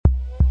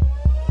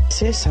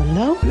6 en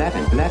nou?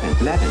 11.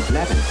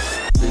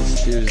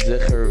 Bestuur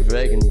zeker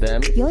wegen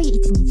them. Joi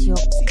itinicho.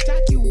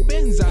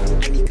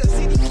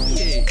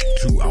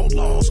 Two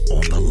outlaws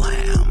on the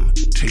lam,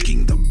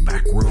 taking the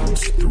back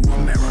roads through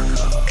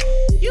America.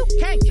 You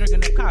can't drink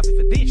enough coffee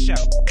for this show.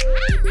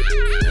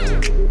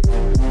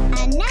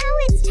 And now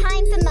it's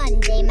time for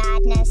Monday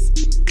Madness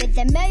with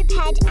the Moped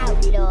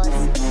Outlaws,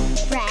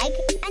 Greg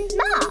and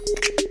Mark.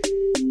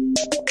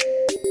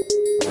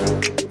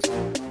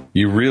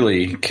 You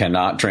really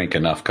cannot drink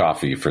enough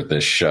coffee for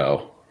this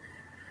show.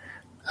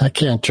 I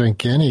can't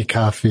drink any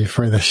coffee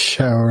for the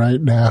show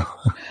right now.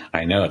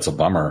 I know, it's a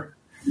bummer.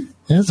 It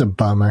is a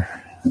bummer.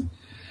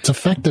 It's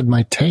affected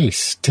my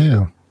taste,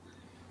 too.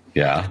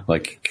 Yeah,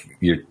 like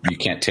you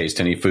can't taste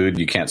any food,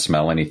 you can't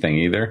smell anything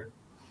either?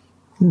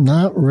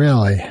 Not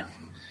really.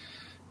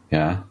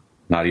 Yeah,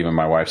 not even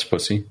my wife's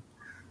pussy?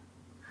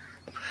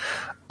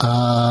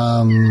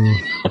 I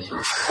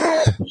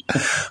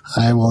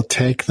will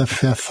take the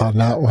fifth on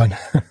that one.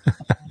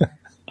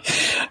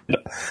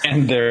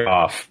 And they're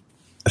off.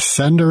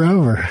 Send her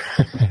over.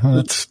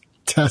 Let's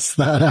test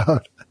that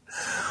out.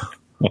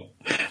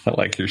 I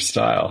like your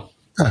style.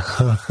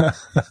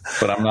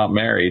 But I'm not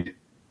married.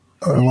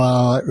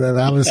 Well,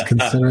 I was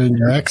considering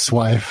your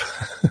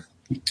ex-wife.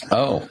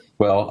 Oh,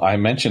 well, I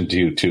mentioned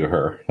you to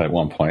her at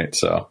one point,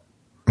 so.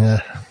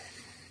 Yeah.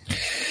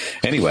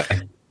 Anyway.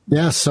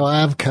 Yeah, so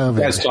I have COVID.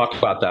 You guys talk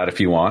about that if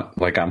you want.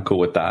 Like, I'm cool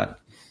with that.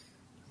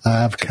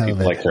 I have If people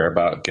COVID. like care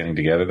about getting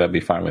together, that'd be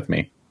fine with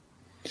me.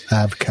 I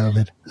have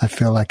COVID. I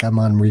feel like I'm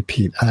on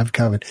repeat. I have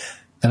COVID.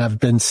 And I've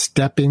been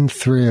stepping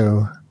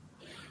through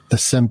the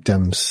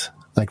symptoms.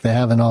 Like they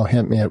haven't all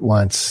hit me at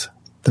once.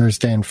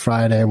 Thursday and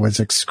Friday was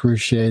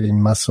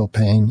excruciating muscle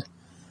pain.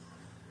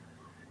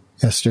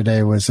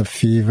 Yesterday was a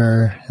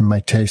fever and my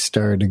taste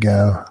started to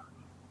go.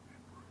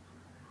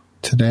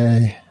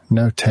 Today,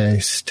 no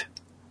taste.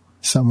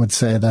 Some would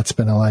say that's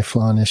been a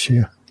lifelong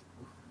issue.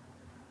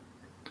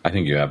 I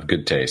think you have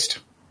good taste.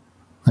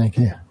 Thank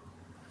you.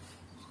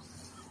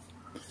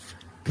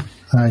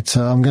 All right,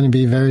 so I'm going to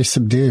be very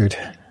subdued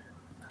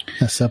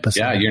this episode.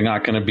 Yeah, you're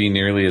not going to be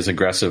nearly as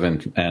aggressive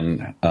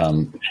and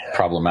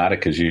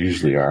problematic as you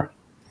usually are.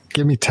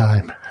 Give me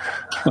time.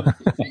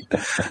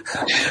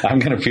 I'm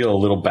going to feel a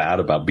little bad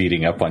about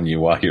beating up on you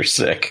while you're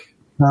sick.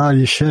 No,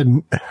 you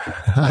shouldn't.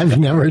 I've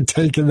never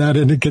taken that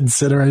into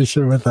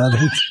consideration with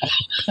others.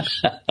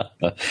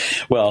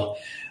 Well,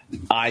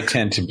 I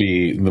tend to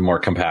be the more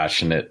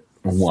compassionate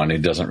one who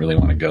doesn't really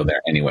want to go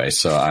there anyway,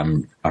 so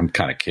I'm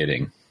kind of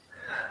kidding.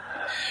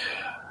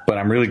 But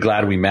I'm really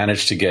glad we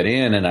managed to get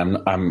in, and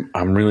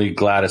I'm really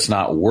glad it's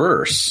not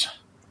worse.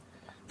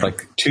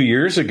 Like 2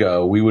 years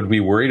ago, we would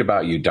be worried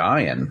about you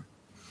dying.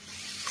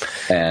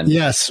 And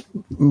yes,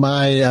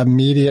 my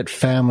immediate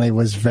family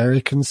was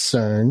very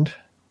concerned.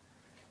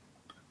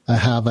 I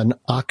have an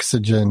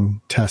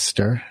oxygen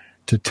tester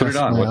to test. Put it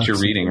on. My What you're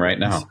oxygen. reading right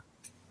now.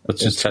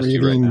 Let's just It's test you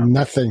right reading now.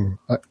 nothing.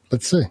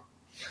 Let's see.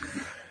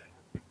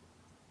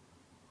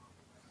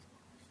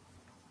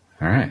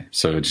 All right.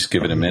 So just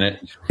give it a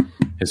minute.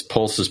 His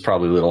pulse is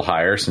probably a little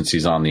higher since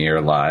he's on the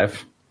air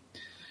live.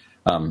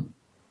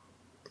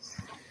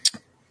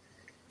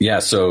 Yeah,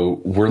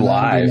 so we're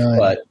 99.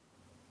 live,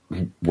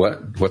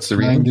 but what's the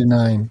reading?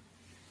 99.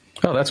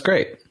 Oh, that's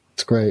great.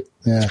 It's great.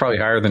 Yeah. It's probably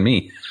higher than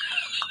me.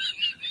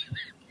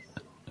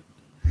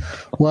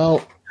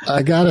 Well,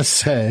 I gotta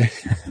say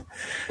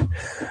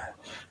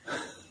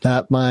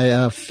that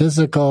my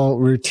physical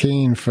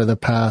routine for the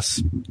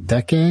past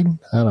decade,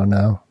 I don't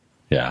know,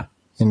 Yeah.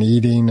 and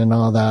eating and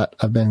all that,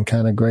 I've been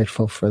kind of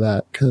grateful for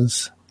that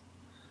because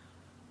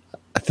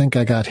I think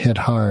I got hit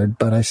hard,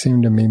 but I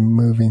seem to be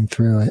moving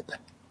through it.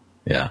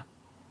 Yeah.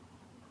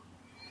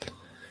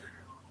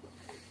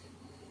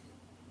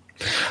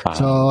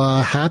 So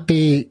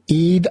happy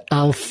Eid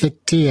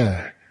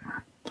al-Fitr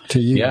to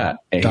you. Yeah.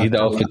 Eid Dr.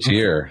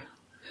 al-Fitr.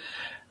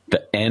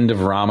 The end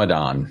of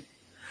Ramadan.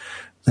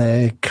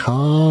 They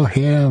call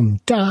him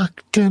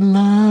Dr.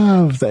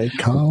 Love. They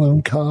call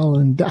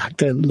him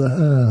Dr.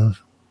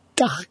 Love.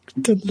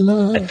 Dr.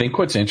 Love. I think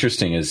what's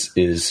interesting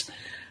is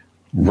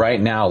right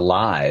now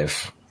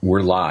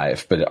we're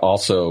live, but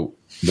also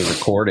the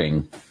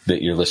recording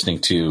that you're listening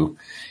to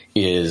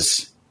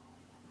is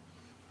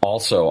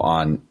also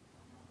on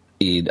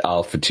Eid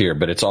al-Fitr,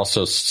 but it's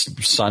also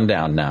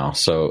sundown now.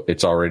 So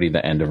it's already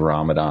the end of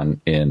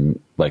Ramadan in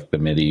like the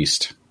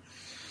Mideast.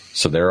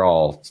 So they're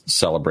all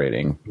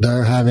celebrating.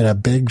 They're having a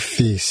big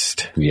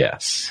feast.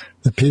 Yes.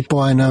 The people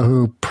I know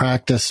who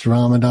practiced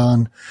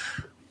Ramadan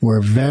were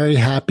very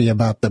happy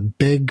about the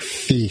big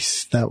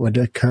feast that would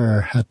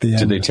occur at the end.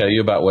 Did they tell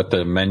you about what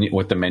the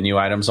menu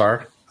items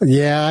are?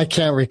 Yeah, I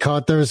can't recall.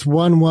 There's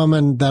one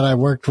woman that I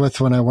worked with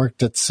when I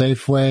worked at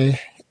Safeway,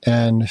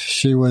 and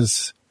she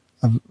was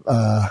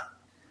a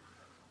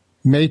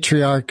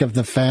matriarch of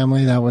the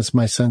family. That was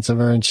my sense of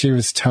her, and she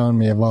was telling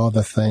me of all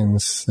the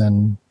things,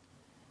 and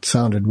it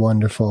sounded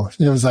wonderful.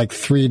 It was like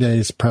 3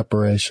 days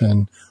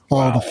preparation,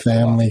 all the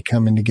family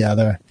coming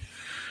together.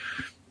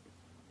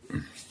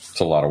 It's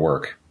a lot of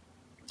work.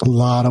 a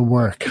lot of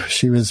work.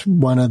 She was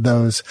one of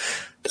those.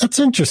 That's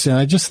interesting.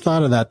 I just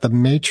thought of that. The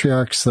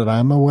matriarchs that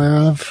I'm aware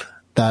of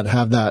that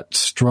have that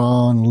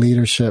strong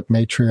leadership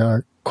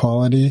matriarch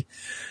quality,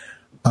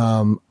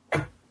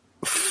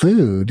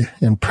 food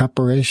and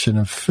preparation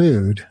of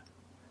food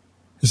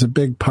is a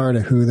big part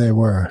of who they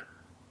were.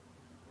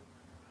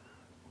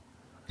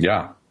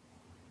 Yeah.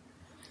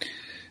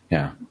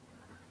 Yeah.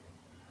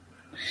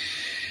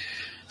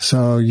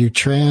 So you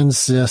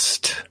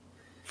transist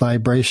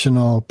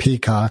vibrational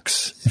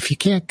peacocks. If you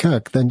can't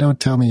cook, then don't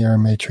tell me you're a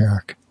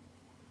matriarch.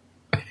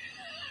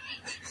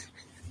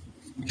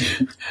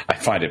 I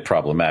find it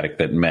problematic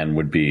that men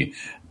would be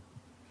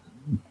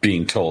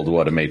being told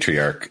what a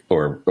matriarch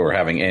or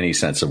having any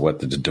sense of what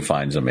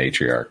defines a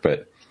matriarch.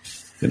 But,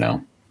 you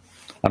know,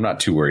 I'm not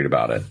too worried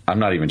about it. I'm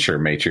not even sure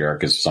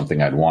matriarch is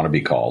something I'd want to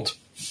be called.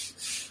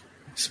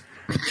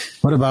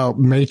 What about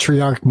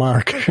matriarch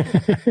Mark?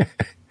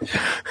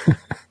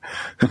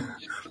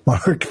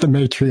 Mark the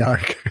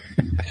matriarch.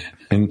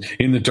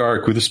 In the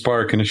dark with a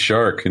spark and a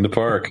shark in the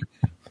park.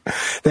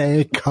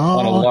 They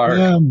call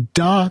him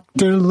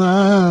Dr.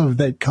 Love.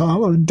 They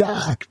call him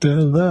Dr.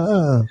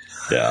 Love.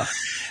 Yeah.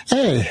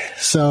 Hey,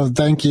 so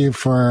thank you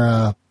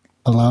for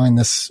allowing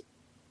this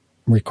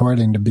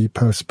recording to be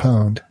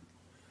postponed.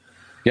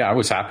 Yeah, I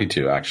was happy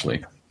to,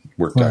 actually.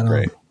 Worked out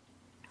great.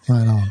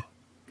 Right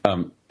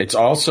on. It's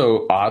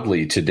also,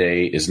 oddly,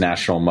 today is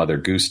National Mother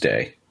Goose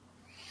Day.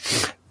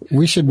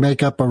 We should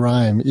make up a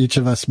rhyme. Each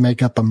of us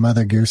make up a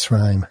Mother Goose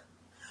rhyme.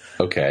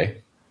 Okay.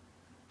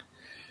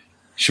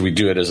 Should we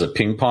do it as a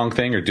ping pong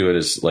thing or do it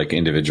as like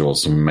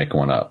individuals and make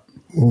one up?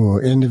 Ooh,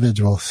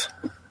 individuals.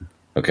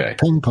 Okay.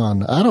 Ping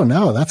pong. I don't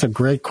know. That's a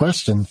great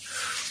question.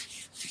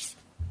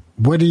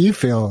 What do you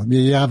feel? Do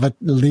you have a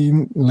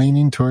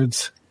leaning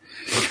towards?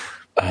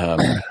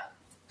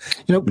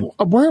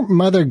 Weren't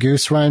Mother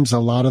Goose rhymes, a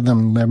lot of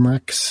them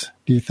limericks,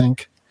 do you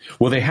think?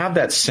 Well, they have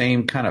that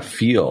same kind of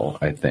feel,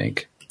 I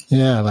think.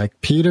 Yeah, like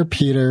Peter,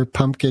 Peter,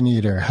 pumpkin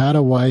eater, had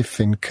a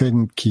wife and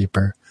couldn't keep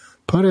her.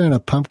 Put her in a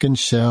pumpkin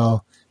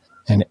shell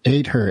and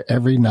ate her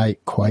every night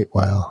quite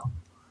well.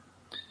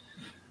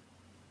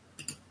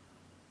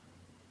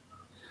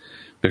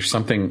 There's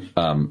something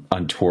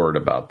untoward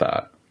about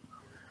that.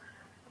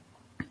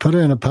 Put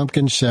her in a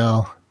pumpkin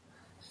shell,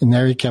 and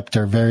there he kept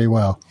her very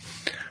well.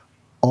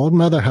 Old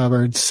Mother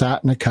Hubbard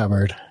sat in a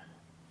cupboard.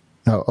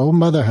 No, Old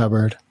Mother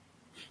Hubbard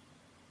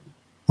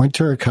went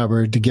to her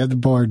cupboard to give the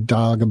poor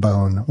dog a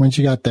bone. When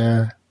she got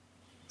there,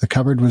 the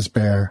cupboard was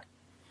bare,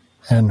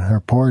 and her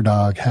poor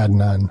dog had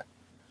none.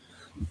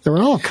 They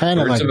were all kind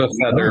of like... Birds of a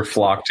feather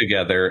flock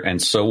together,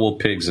 and so will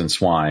pigs and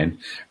swine.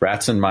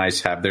 Rats and mice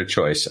have their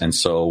choice, and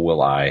so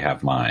will I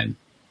have mine.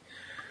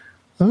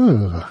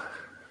 Ooh.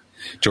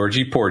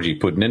 Georgie Porgy,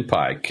 puddin' and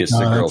pie, kissed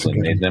the girls and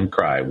made them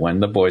cry.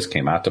 When the boys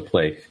came out to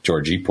play,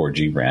 Georgie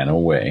Porgy ran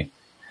away.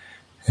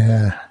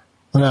 Yeah.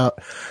 Well,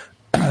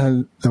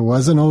 there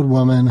was an old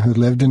woman who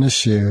lived in a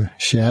shoe.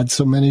 She had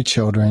so many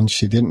children,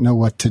 she didn't know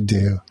what to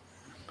do.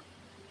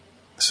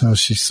 So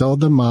she sold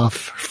them off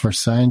for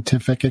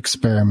scientific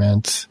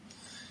experiments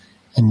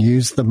and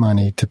used the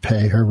money to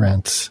pay her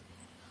rents.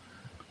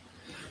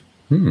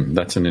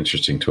 That's an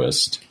interesting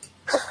twist.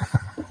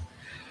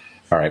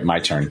 All right, my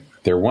turn.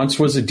 There once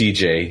was a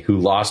DJ who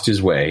lost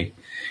his way.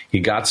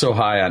 He got so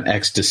high on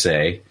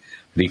ecstasy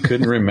that he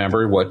couldn't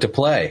remember what to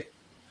play.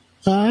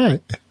 All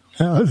right.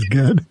 That was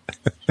good.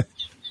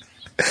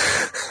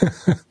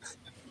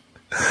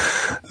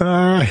 All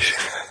right.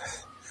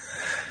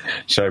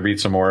 Should I read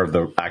some more of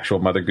the actual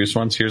Mother Goose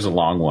ones? Here's a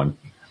long one.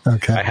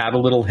 Okay. I had a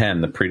little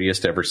hen, the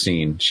prettiest ever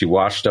seen. She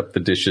washed up the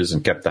dishes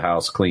and kept the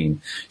house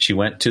clean. She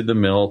went to the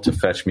mill to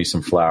fetch me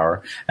some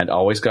flour and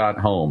always got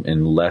home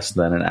in less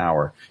than an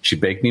hour. She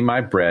baked me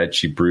my bread.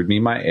 She brewed me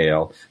my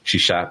ale. She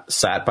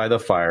sat by the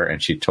fire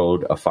and she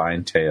told a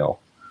fine tale.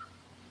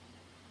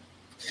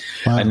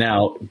 Wow. And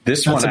now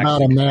this That's one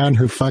about a man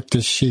who fucked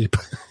his sheep.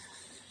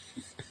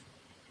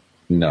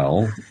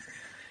 No.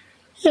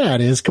 Yeah,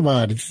 it is. Come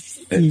on.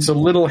 It's a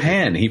little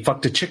hen. He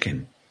fucked a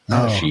chicken,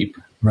 not a sheep.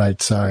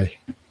 Right. Sorry.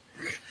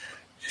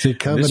 See,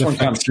 COVID This one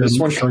affects comes- your this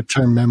one-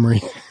 short-term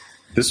memory.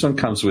 This one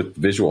comes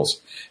with visuals.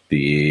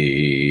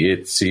 The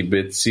itsy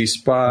bitsy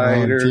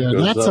spider Oh, dear.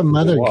 goes That's up a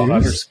Mother the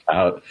water Goose.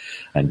 spout,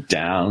 and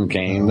down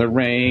came the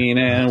rain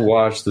and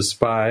washed the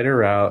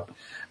spider out.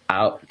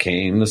 Out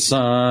came the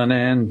sun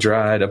and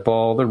dried up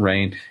all the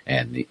rain,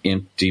 and the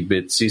empty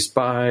bitsy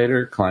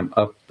spider climbed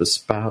up the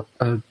spout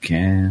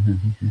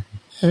again.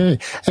 Hey,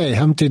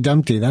 Humpty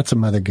Dumpty. That's a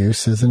Mother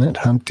Goose, isn't it?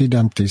 Humpty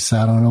Dumpty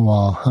sat on a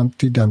wall.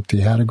 Humpty Dumpty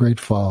had a great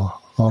fall.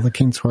 All the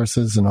king's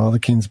horses and all the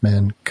king's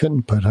men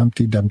couldn't put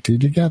Humpty Dumpty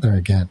together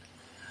again.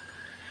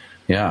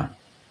 Yeah.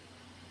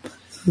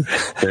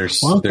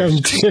 Welcome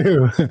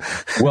to...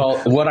 Well,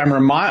 what I'm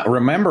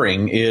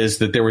remembering is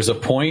that there was a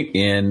point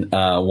in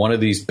one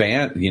of these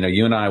bands,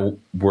 you and I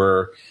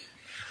were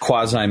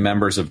quasi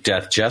members of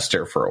Death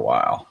Jester for a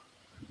while.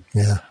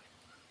 Yeah.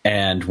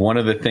 And one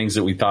of the things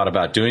that we thought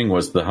about doing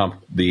was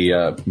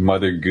the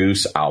Mother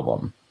Goose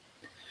album,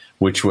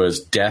 which was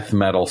death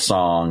metal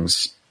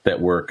songs that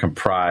were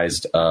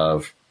comprised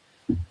of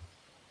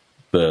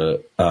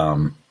the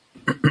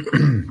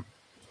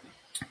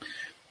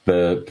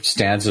the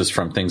stanzas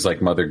from things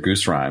like Mother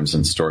Goose Rhymes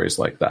and stories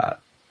like that.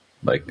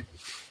 Like,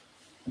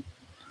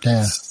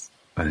 Yeah.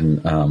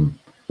 and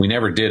we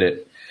never did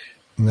it.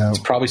 No. It's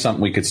probably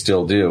something we could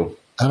still do.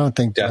 I don't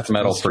think Death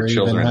metal for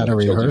children. even had a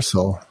Children.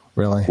 rehearsal,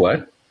 really.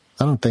 What?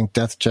 I don't think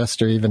Death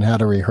Jester even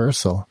had a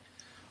rehearsal.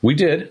 We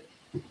did.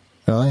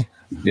 Really?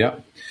 Yeah.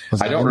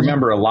 Was I that don't in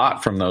remember a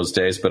lot from those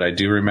days, but I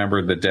do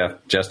remember the Death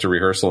Jester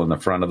rehearsal in the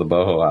front of the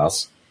Boho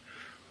House.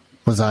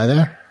 Was I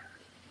there?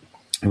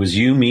 It was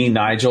you, me,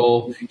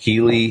 Nigel,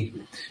 Healy,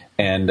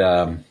 and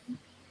I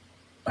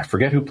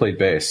forget who played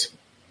bass.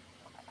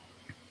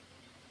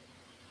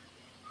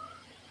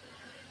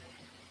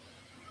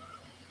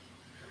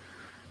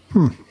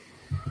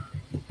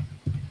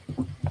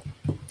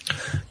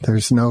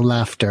 There's no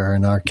laughter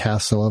in our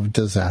castle of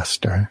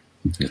disaster.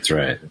 That's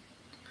right.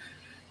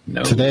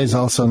 No. Today's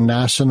also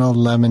National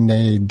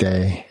Lemonade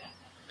Day.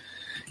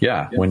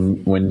 Yeah,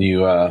 when you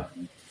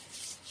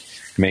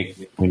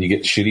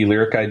get shitty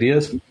lyric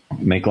ideas,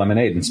 make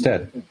lemonade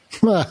instead.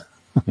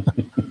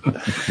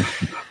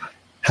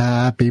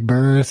 Happy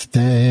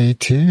birthday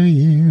to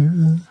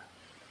you.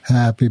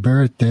 Happy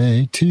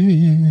birthday to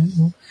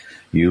you.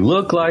 You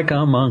look like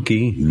a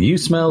monkey. You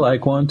smell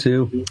like one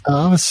too.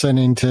 I was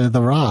singing to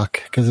The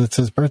Rock because it's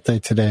his birthday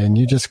today, and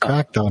you just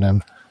cracked on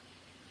him.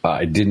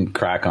 I didn't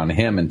crack on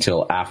him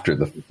until after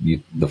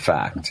the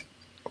fact.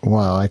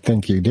 Well, I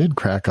think you did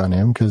crack on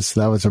him because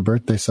that was a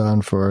birthday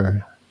song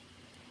for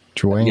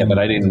Dwayne. Yeah, but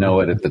I didn't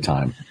know it at the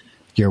time.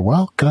 You're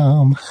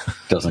welcome.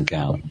 Doesn't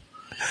count.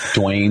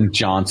 Dwayne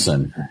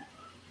Johnson.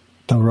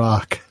 The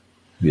Rock.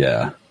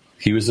 Yeah.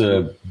 He was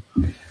a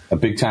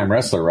big time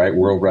wrestler, right?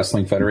 World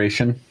Wrestling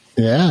Federation.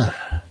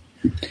 Yeah.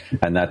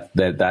 And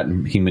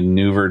that he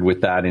maneuvered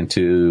with that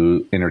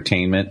into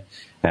entertainment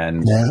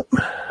and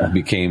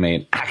became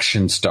an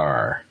action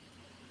star.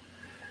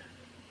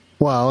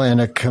 Well, and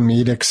a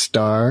comedic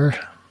star.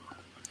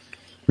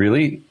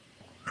 Really?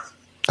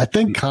 I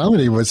think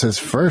comedy was his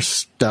first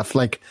stuff.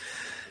 Like,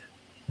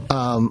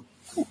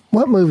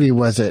 what movie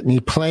was it? And he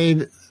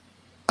played.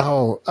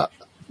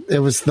 It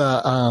was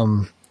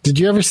the. Did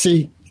you ever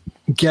see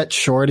Get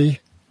Shorty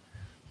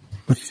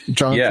with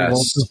John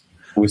Travolta?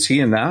 Was he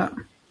in that?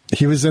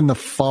 He was in the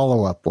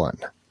follow-up one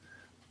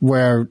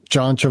where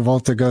John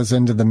Travolta goes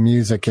into the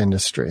music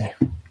industry.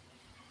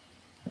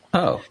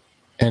 Oh.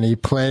 And he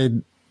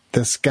played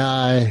this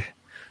guy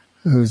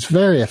who's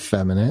very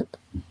effeminate,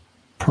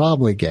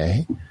 probably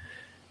gay,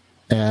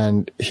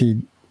 and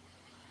he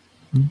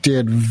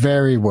did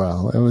very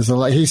well. It was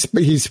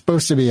he's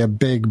supposed to be a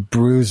big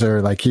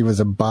bruiser, like he was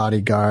a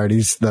bodyguard.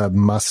 He's the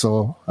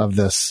muscle of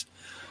this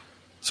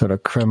sort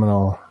of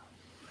criminal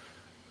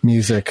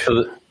music.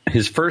 So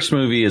his first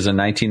movie is a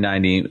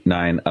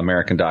 1999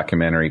 American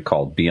documentary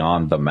called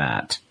Beyond the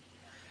Mat,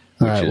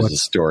 which is a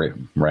story,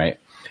 right?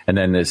 And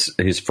then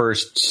his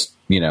first,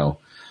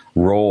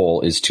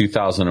 role is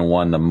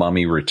 2001, The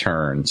Mummy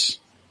Returns.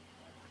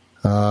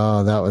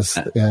 Oh, that was,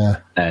 yeah.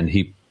 And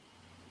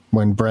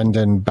when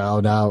Brendan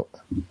bowed out.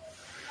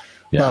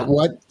 Yeah. But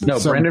what? No,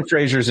 Brendan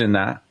Fraser's in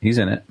that. He's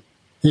in it.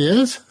 He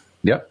is?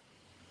 Yep.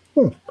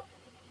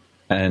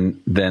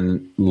 And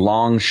then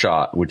Long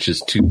Shot, which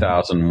is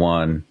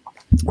 2001.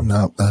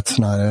 No, that's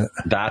not it.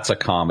 That's a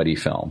comedy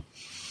film.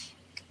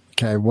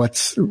 Okay,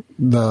 what's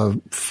the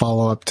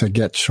follow-up to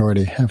Get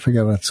Shorty? I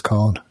forget what it's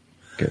called.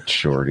 Get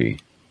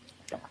Shorty.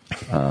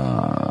 Be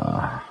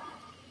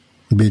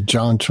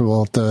John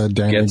Travolta,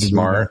 Danny Get DeVito.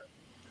 Smart.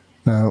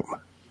 No.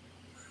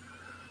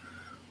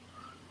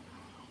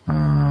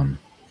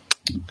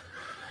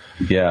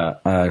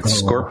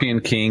 Scorpion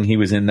King, he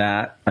was in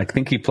that. I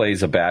think he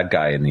plays a bad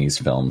guy in these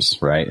films,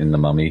 right? In The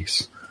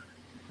Mummies.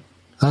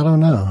 I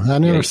don't know. I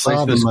never He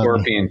saw plays the Mummy.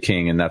 Scorpion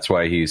King, and that's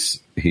why he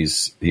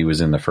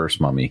was in the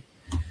first Mummy.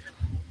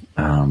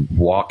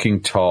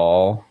 Walking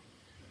Tall,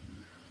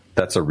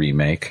 that's a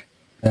remake.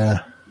 Yeah.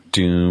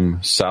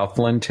 Doom,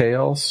 Southland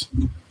Tales.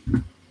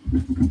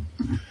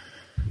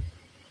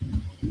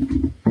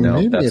 No,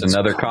 Maybe that's it's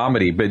another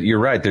comedy. But you're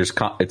right. There's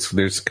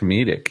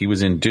comedic. He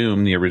was in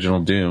Doom, the original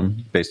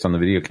Doom, based on the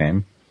video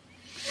game.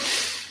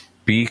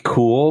 Be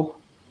Cool.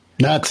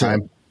 That's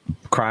it.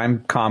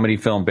 Crime comedy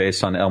film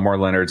based on Elmore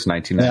Leonard's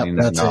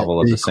 1990 Yep,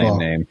 novel of Be the same Cool.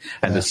 name,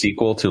 and the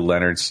sequel to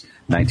Leonard's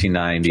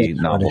 1990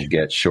 novel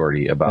Get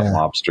Shorty about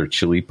lobster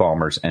Chili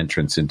Palmer's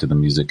entrance into the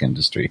music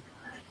industry.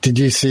 Did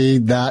you see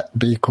that?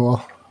 Be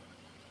Cool.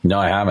 No,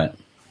 I haven't.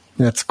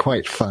 That's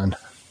quite fun.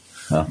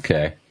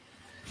 Okay.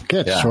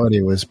 Get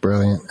Shorty was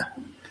brilliant.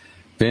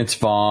 Vince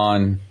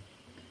Vaughn.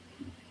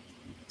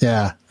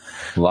 Yeah.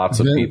 Lots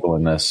of people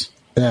in this.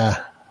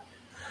 Yeah.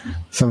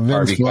 So Vince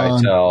Harvey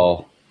Vaughn.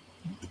 Keitel.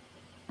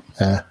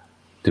 Yeah.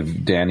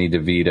 Danny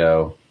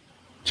DeVito.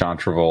 John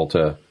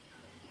Travolta.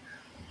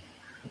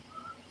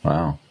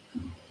 Wow.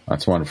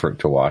 That's one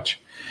to watch.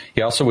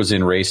 He also was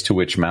in Race to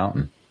Witch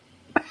Mountain.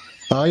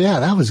 Oh, yeah.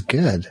 That was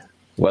good.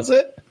 Was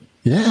it?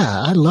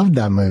 Yeah. I loved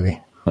that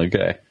movie.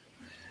 Okay.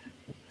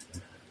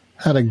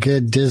 Had a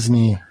good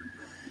Disney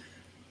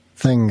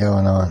thing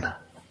going on.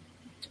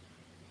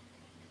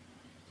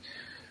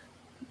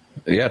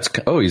 Yeah,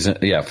 he's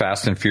in,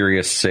 Fast and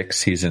Furious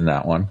 6. He's in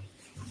that one.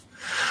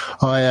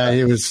 Oh yeah,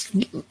 he was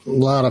a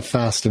lot of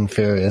Fast and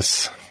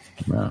Furious.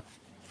 Yeah.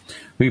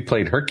 We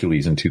played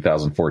Hercules in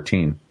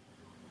 2014.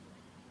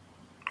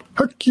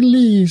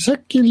 Hercules.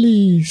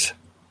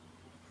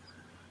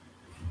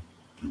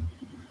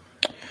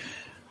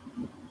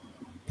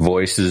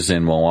 Voices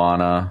in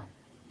Moana,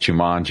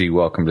 Jumanji,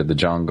 Welcome to the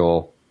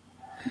Jungle.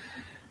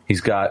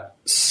 He's got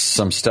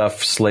some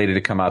stuff slated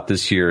to come out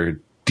this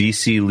year.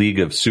 DC League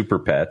of Super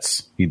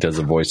Pets. He does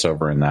a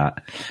voiceover in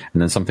that.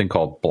 And then something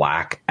called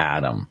Black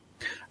Adam.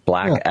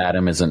 Black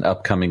Adam is an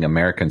upcoming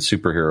American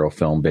superhero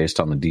film based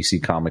on the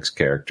DC Comics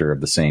character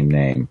of the same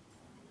name.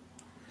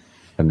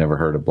 I've never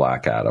heard of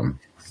Black Adam.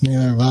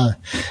 Neither have I.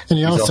 And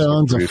he also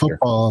owns a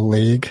football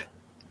league.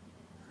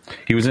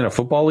 He was in a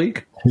football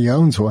league? He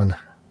owns one.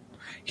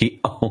 He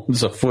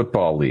owns a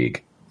football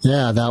league.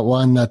 Yeah, that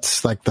one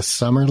that's like the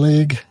summer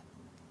league.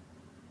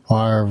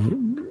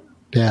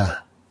 Yeah.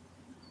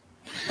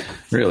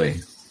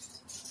 Really?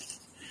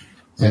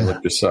 Let me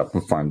look this up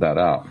and find that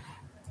out.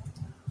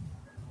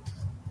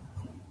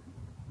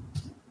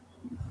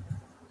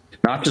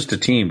 Not just a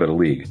team, but a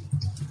league.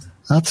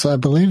 That's, I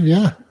believe,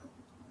 yeah.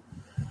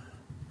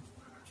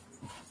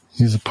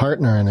 He's a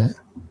partner in it.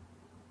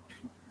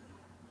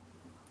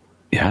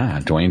 Yeah,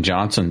 Dwayne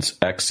Johnson's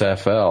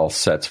XFL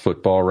sets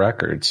football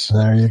records.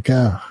 There you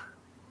go.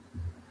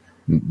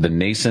 The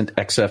nascent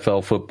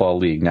XFL football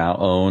league, now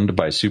owned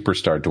by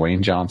superstar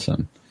Dwayne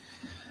Johnson,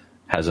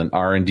 has an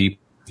R&D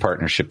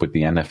partnership with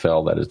the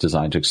NFL that is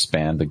designed to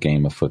expand the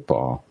game of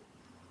football.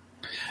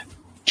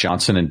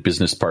 Johnson and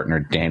business partner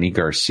Danny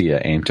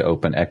Garcia aim to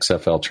open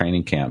XFL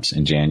training camps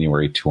in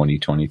January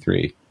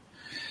 2023.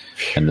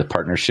 And the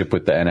partnership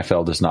with the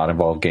NFL does not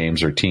involve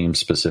games or teams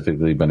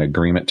specifically, but an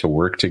agreement to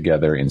work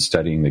together in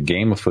studying the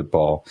game of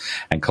football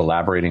and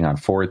collaborating on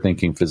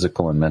forward-thinking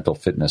physical and mental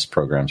fitness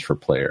programs for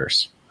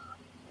players.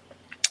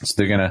 So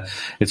they're gonna.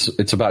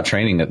 It's about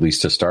training, at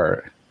least to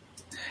start.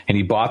 And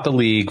he bought the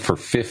league for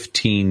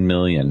 $15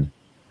 million.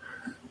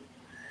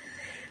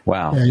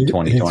 Wow,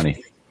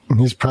 2020.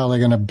 He's probably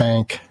going to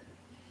bank.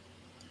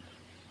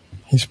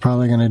 He's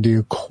probably going to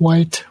do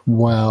quite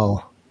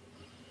well.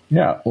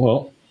 Yeah,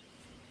 well,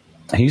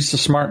 he's a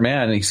smart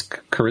man. He's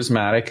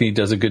charismatic, and he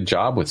does a good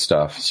job with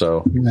stuff.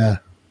 So, yeah.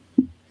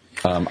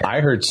 I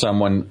heard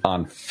someone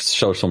on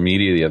social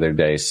media the other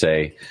day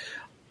say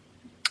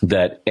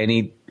that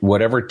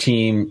whatever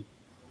team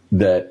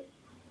that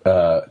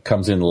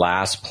comes in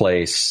last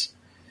place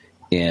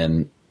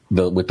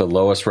with the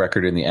lowest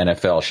record in the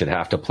NFL should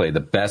have to play the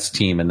best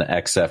team in the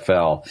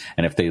XFL.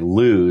 And if they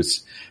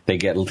lose, they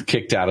get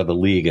kicked out of the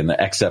league, and the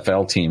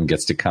XFL team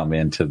gets to come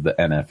into the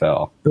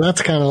NFL.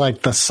 That's kind of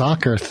like the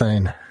soccer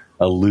thing.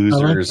 A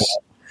losers,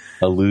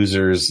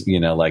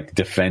 like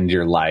defend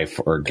your life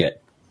or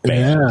get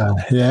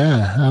banned.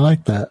 Yeah, I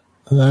like that.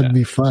 That'd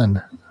be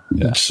fun.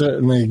 Yeah. It'd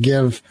certainly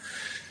give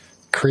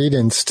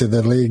credence to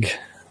the league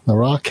The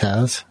Rock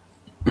has.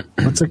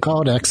 What's it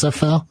called?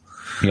 XFL?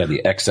 Yeah,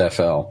 the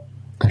XFL.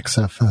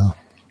 XFL.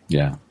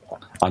 Yeah.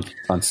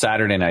 On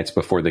Saturday nights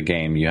before the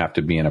game, you have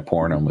to be in a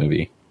porno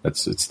movie.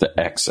 It's the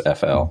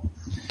XFL.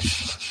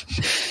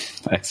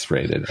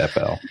 X-rated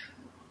FL.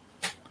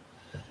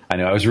 I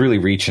know, I was really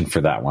reaching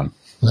for that one.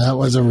 That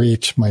was a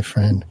reach, my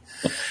friend.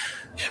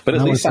 But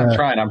at least I'm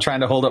trying. I'm trying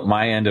to hold up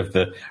my end of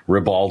the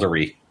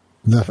ribaldry.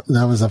 That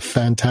was a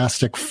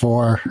Fantastic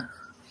Four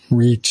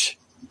reach.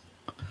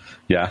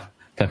 Yeah.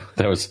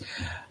 That was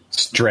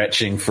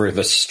stretching for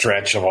the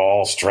stretch of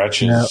all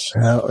stretches.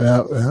 Yep.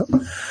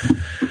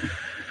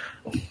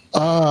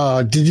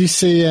 Did you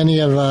see any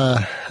of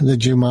the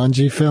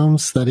Jumanji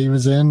films that he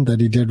was in, that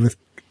he did with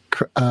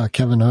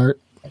Kevin Hart?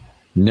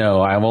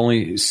 No, I've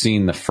only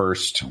seen the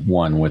first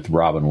one with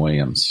Robin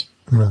Williams.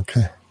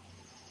 Okay.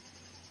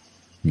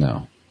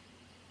 No.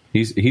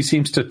 He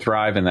seems to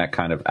thrive in that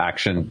kind of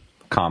action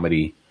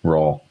comedy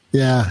role.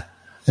 Yeah.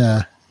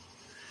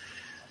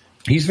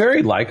 He's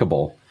very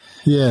likable.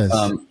 He is.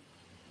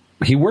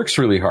 He works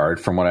really hard,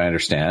 from what I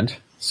understand.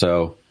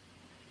 So,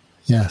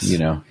 yes,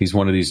 he's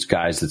one of these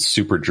guys that's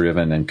super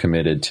driven and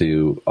committed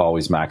to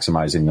always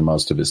maximizing the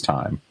most of his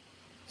time.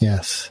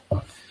 Yes.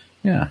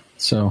 Yeah.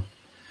 So,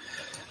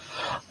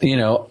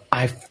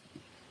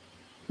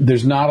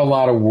 there's not a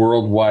lot of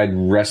Worldwide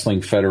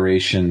Wrestling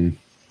Federation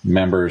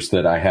members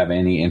that I have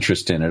any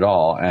interest in at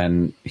all.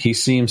 And he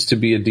seems to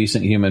be a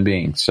decent human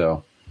being.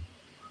 So,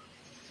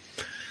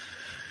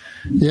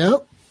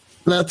 yep.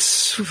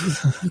 That's,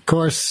 of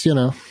course,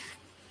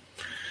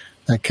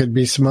 that could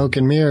be smoke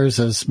and mirrors,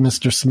 as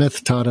Mr.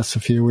 Smith taught us a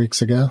few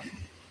weeks ago.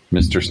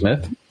 Mr.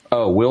 Smith?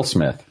 Oh, Will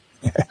Smith.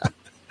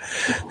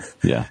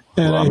 Yeah.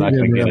 Well, I'm not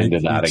going to get into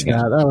that again.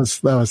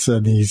 That was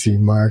an easy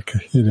mark.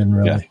 He didn't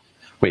really. Yeah.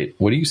 Wait,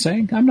 what are you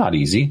saying? I'm not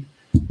easy.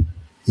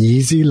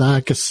 Easy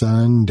like a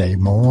Sunday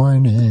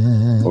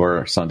morning.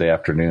 Or Sunday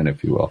afternoon,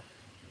 if you will.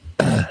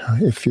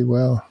 If you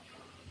will.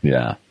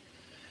 Yeah.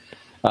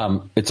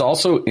 It's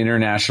also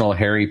International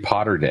Harry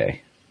Potter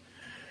Day.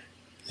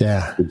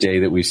 Yeah. The day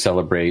that we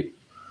celebrate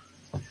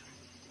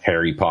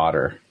Harry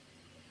Potter.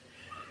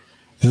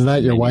 Is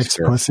that your Maybe wife's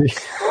sir. pussy?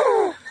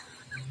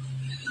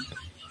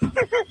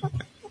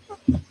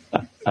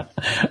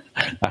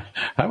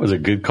 That was a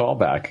good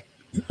callback.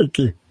 Thank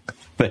you.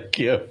 Thank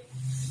you.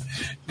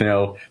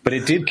 No, but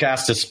it did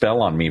cast a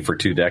spell on me for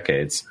 2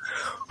 decades.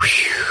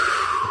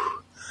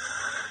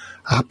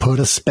 I put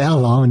a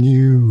spell on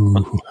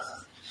you.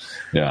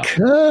 Yeah.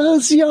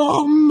 'Cause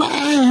you're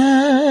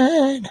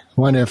mine.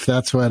 Wonder if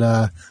that's what,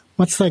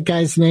 what's that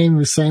guy's name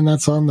who sang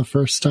that song the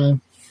first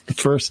time? The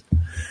first.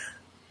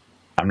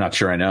 I'm not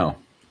sure I know.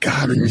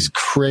 God, he was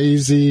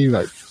crazy.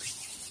 Like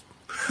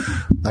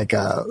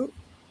a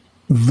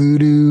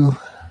voodoo.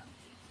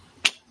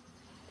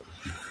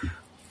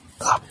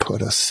 I'll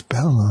put a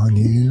spell on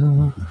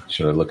you.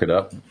 Should I look it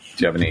up? Do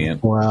you have any?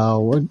 Wow.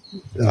 What?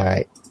 All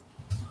right.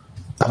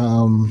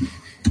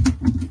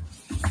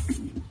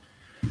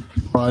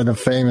 Probably the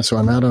famous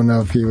one. I don't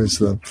know if he was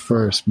the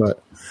first,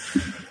 but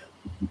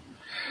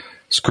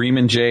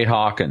Screamin' Jay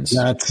Hawkins.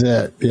 that's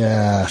it.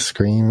 Yeah,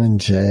 Screaming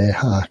Jay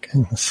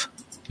Hawkins.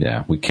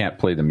 Yeah, we can't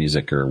play the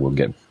music or we'll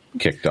get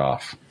kicked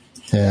off.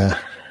 Yeah.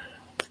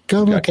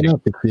 Go look it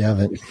up if you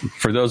haven't.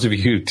 For those of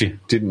you who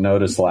didn't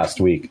notice last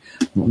week,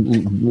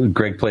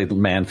 Greg played the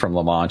Man from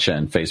La Mancha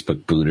and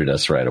Facebook booted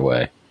us right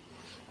away.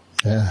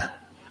 Yeah.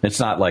 It's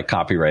not like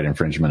copyright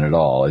infringement at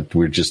all.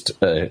 We're just,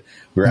 we're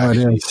No,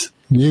 actually, it is.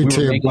 YouTube,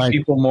 we were making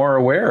people more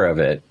aware of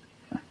it.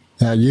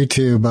 Yeah,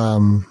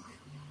 YouTube,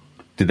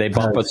 Did they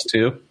bump us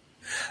too?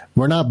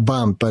 we're not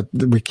bumped, but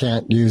we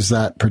can't use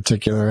that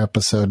particular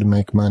episode to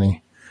make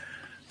money.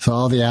 So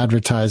all the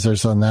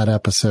advertisers on that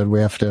episode,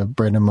 we have to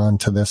bring them on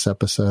to this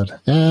episode.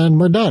 And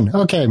we're done.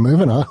 Okay,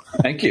 moving on.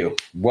 Thank you.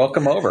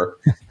 Welcome over.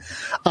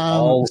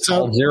 all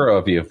 0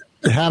 of you.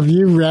 Have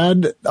you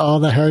read all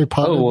the Harry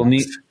Potter Oh, well,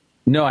 books?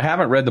 no, I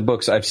haven't read the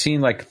books. I've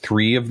seen like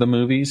 3 of the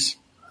movies.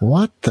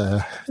 What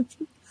the?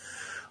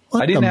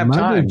 What I didn't the have time.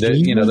 mother The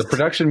Jesus?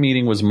 production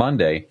meeting was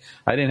Monday.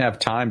 I didn't have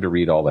time to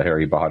read all the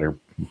Harry Potter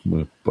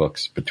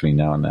books between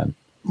now and then.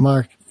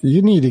 Mark,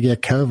 you need to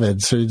get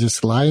COVID, so you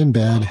just lie in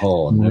bed.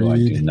 Oh, and no, I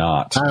read. do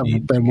not. I've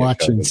need to been get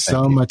watching COVID. so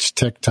Thank you. much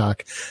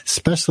TikTok,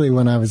 especially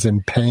when I was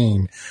in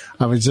pain.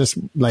 I was just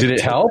like, Did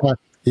it help?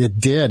 It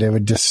did. It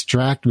would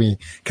distract me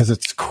because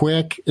it's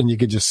quick and you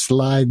could just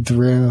slide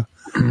through.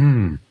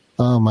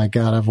 Oh my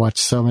God, I've watched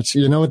so much.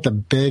 You know what the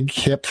big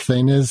hip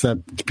thing is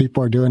that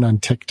people are doing on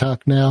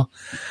TikTok now?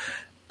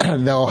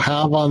 They'll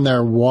have on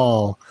their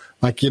wall,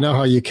 like, you know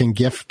how you can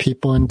gift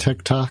people in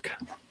TikTok?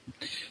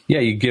 Yeah,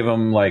 you give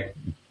them like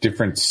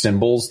different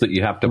symbols that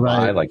you have to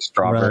buy, Right. like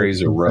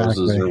strawberries Right, or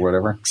roses exactly. or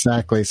whatever.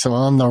 Exactly. So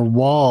on the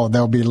wall,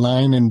 they'll be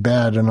lying in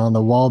bed, and on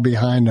the wall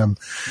behind them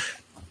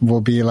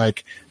will be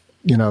like,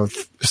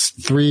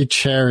 3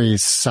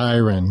 cherries,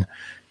 siren,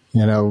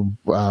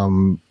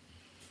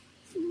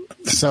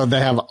 so they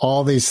have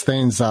all these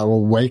things that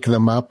will wake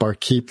them up or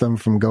keep them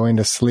from going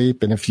to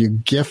sleep. And if you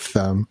gift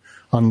them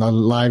on the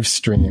live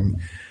stream,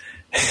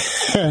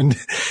 and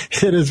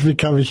it has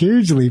become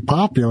hugely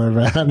popular,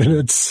 man. And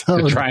it's so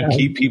To try and damn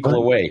keep people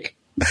funny. awake.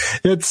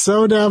 It's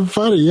so damn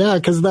funny. Yeah.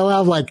 Cause they'll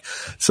have like,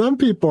 some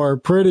people are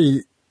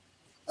pretty,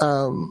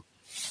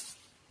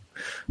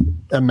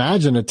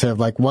 imaginative.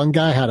 Like one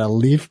guy had a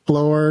leaf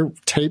blower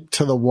taped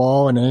to the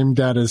wall and aimed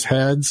at his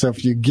head. So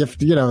if you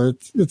gift,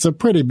 it's a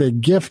pretty big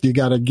gift you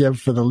got to give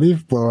for the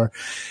leaf blower.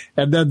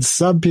 And then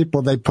some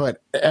people, they put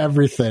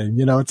everything,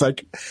 it's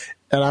like,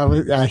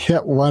 and I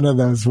hit one of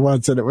those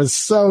once and it was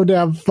so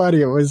damn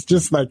funny. It was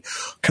just like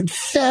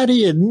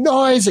confetti and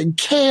noise and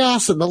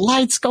chaos and the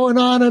lights going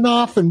on and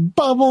off and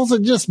bubbles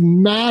and just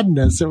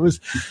madness. It was,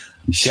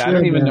 Yeah, I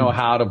don't even know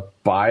how to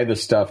buy the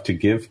stuff to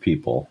give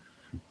people.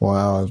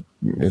 Wow,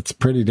 it's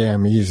pretty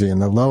damn easy. In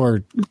the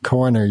lower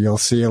corner, you'll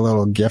see a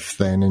little gift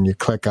thing, and you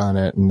click on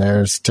it, and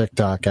there's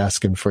TikTok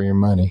asking for your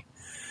money.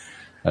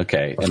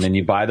 Okay, and then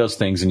you buy those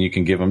things and you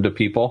can give them to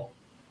people?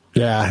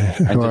 Yeah.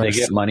 And do they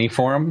get money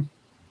for them?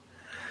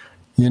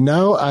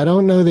 I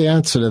don't know the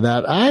answer to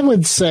that. I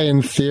would say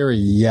in theory,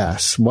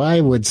 yes.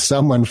 Why would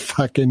someone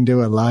fucking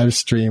do a live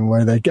stream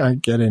where they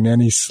aren't getting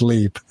any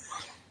sleep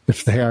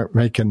if they aren't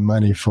making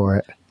money for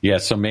it? Yeah,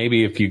 so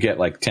maybe if you get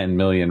like 10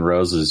 million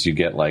roses, you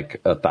get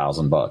like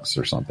 $1,000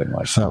 or something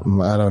like that.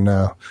 Something, I don't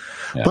know.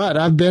 Yeah. But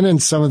I've been in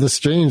some of the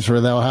streams where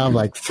they'll have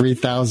like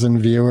 3,000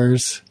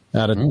 viewers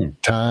at a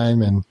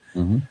time,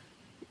 and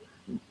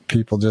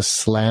people just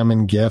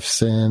slamming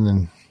gifts in.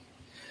 And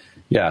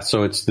Yeah,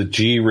 so it's the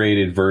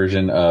G-rated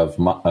version of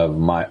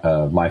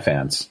my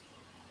fans.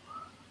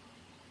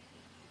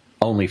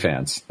 Only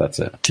fans, that's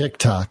it.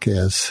 TikTok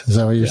is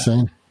that what you're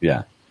saying?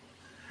 Yeah.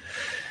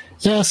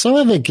 Yeah, some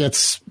of it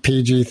gets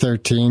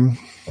PG-13.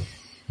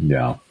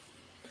 Yeah.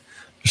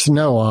 There's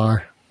no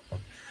R.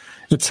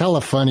 It's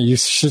hella funny.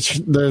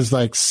 There's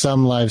like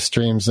some live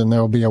streams, and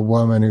there'll be a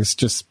woman who's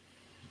just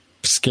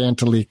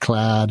scantily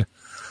clad,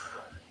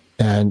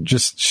 and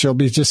she'll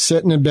be just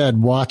sitting in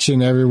bed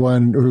watching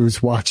everyone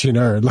who's watching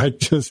her.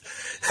 Like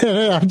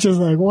I'm just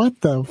like, what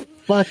the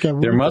fuck?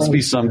 There must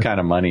be some kind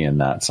of money in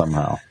that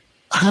somehow.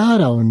 I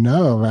don't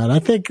know, man.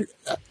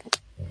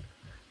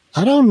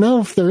 I don't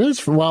know if there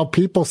is. Well,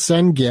 people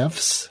send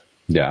gifts.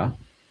 Yeah.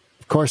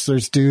 Of course,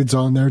 there's dudes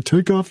on there.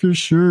 Take off your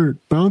shirt.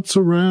 Bounce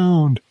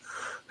around.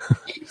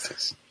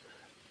 Jesus.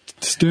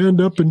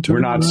 Stand up and turn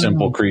We're not around.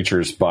 simple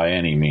creatures by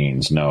any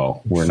means.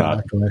 No, we're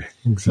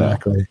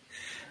Exactly. No.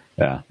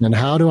 Yeah. And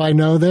how do I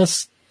know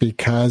this?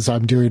 Because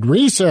I'm doing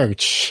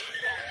research.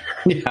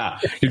 Yeah.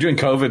 You're doing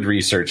COVID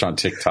research on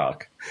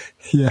TikTok.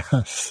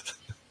 Yes.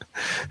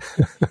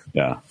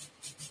 Yeah.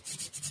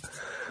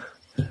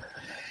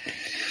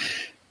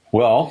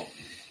 Well,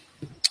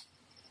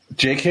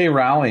 J.K.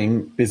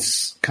 Rowling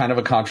is kind of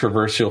a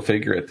controversial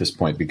figure at this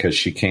point because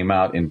she came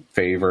out in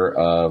favor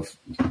of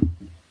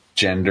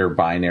gender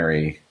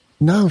binary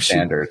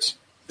standards.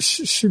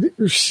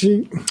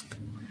 She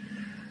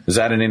Is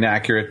that an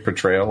inaccurate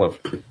portrayal of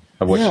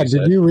what she said?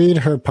 Did you read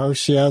her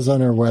post she has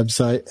on her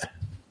website?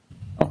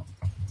 Oh.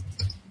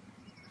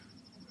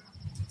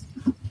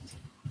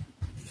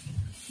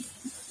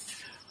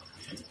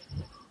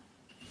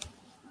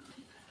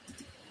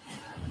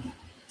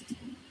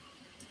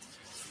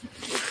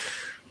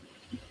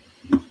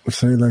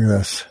 So look at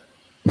this.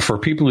 For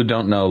people who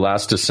don't know,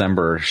 last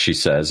December, she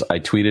says, I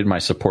tweeted my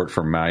support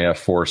for Maya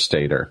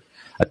Forstater,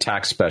 a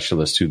tax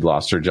specialist who'd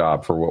lost her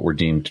job for what were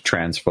deemed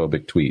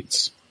transphobic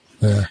tweets.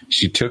 Yeah.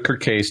 She took her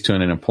case to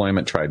an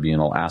employment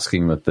tribunal,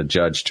 asking that the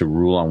judge to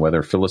rule on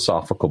whether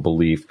philosophical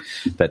belief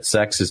that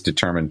sex is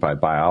determined by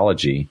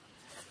biology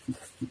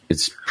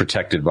is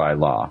protected by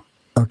law.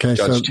 Okay,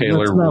 Judge so Taylor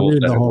let's not ruled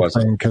read that the it whole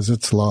wasn't. thing because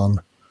it's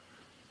long.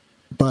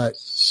 But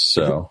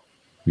So,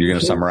 you're going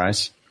to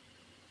summarize?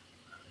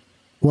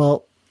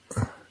 well,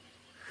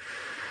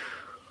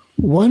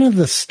 one of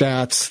the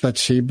stats that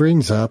she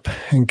brings up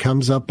and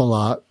comes up a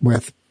lot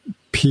with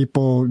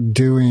people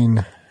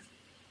doing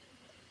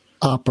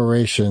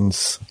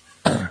operations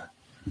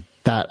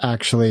that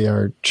actually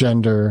are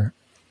gender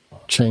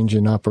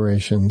changing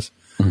operations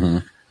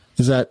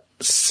is that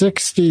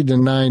 60 to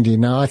 90.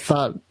 Now, I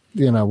thought,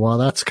 well,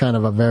 that's kind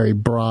of a very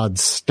broad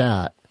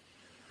stat,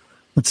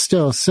 but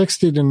still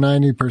 60 to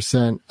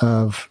 90%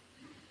 of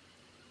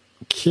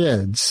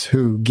kids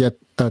who get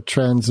a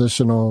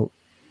transitional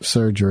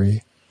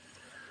surgery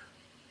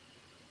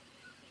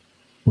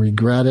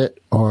regret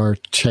it or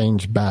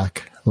change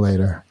back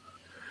later.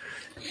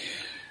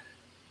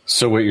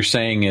 So what you're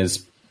saying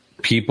is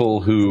people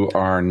who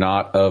are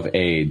not of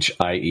age,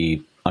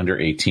 i.e. under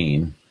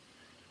 18,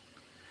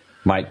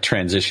 might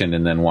transition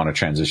and then want to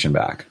transition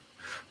back.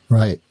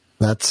 Right.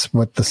 That's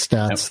what the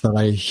stats that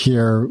I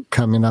hear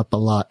coming up a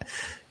lot.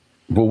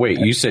 Well, wait,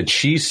 you said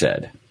she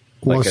said.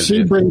 Well,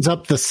 she brings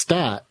up the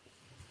stat,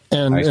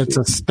 and it's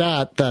a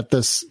stat that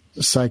this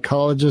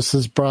psychologist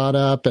has brought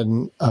up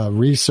and a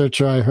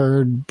researcher I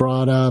heard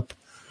brought up.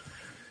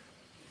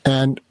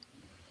 And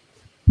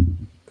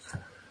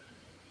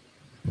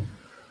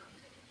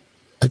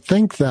I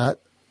think that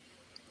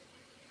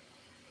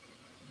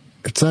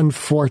it's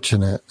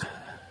unfortunate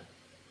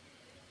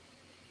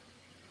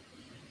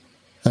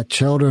that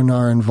children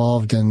are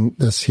involved in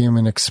this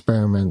human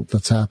experiment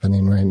that's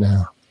happening right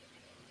now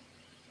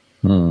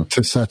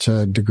to such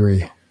a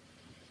degree.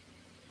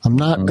 I'm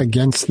not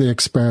against the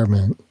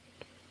experiment.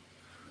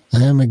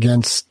 I am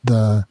against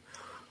the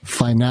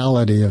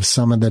finality of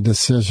some of the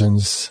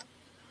decisions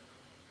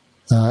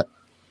that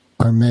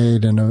are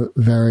made in a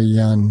very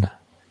young,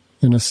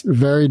 in a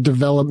very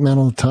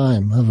developmental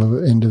time of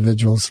an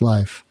individual's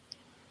life.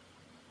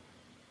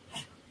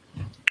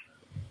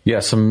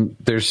 Yes,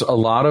 there's a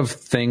lot of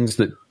things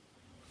that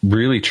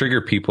really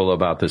trigger people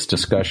about this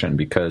discussion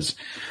because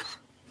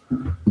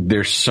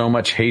there's so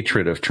much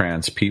hatred of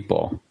trans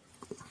people.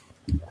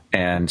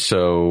 And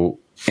so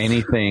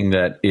anything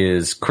that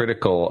is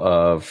critical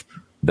of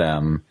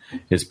them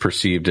is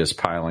perceived as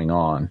piling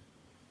on.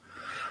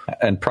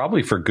 And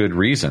probably for good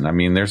reason. I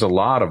mean, there's a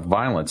lot of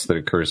violence that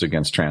occurs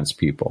against trans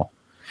people.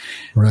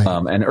 Right.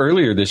 And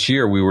earlier this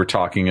year, we were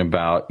talking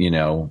about,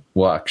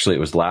 well, actually, it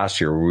was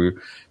last year. We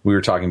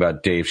were talking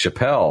about Dave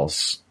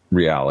Chappelle's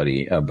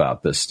reality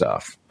about this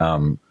stuff.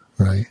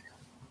 Right.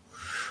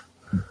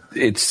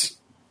 It's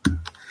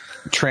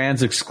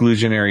trans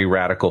exclusionary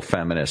radical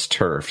feminist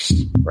turfs,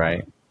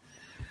 right?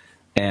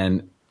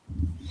 And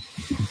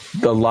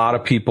a lot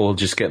of people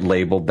just get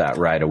labeled that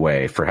right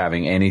away for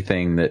having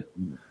anything that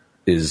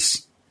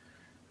is,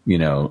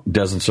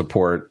 doesn't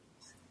support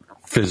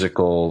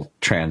physical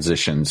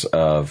transitions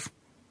of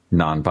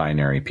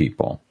non-binary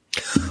people.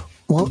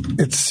 Well,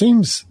 it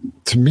seems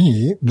to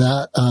me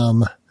that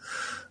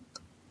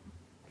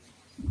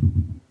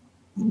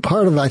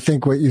part of, I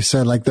think, what you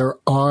said, like there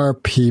are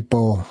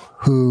people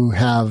who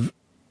have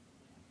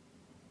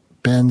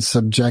been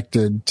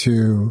subjected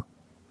to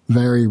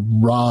very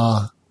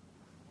raw,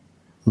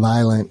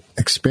 violent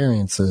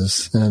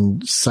experiences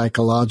and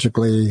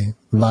psychologically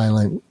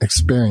violent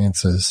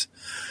experiences,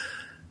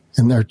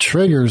 and their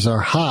triggers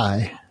are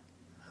high.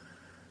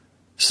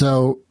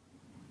 So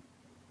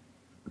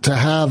to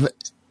have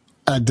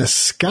a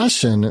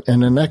discussion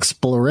and an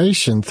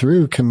exploration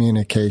through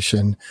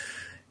communication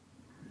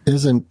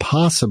isn't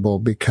possible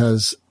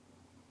because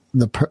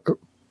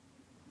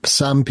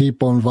some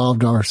people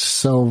involved are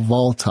so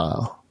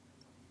volatile.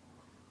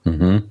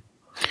 Mm-hmm.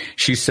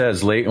 She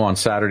says, late on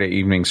Saturday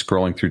evening,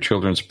 scrolling through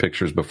children's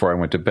pictures before I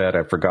went to bed,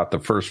 I forgot the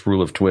first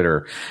rule of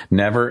Twitter.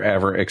 Never,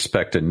 ever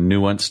expect a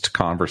nuanced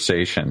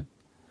conversation.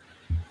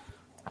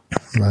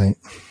 Right.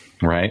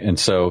 Right. And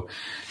so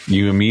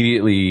you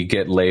immediately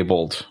get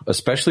labeled,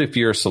 especially if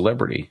you're a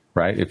celebrity,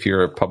 right? If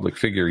you're a public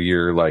figure,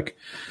 you're like,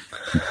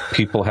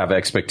 people have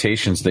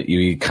expectations that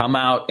you come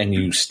out and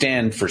you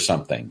stand for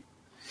something.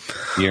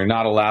 You're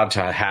not allowed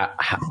to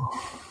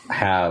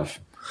have.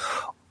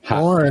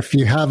 Or if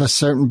you have a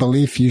certain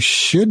belief, you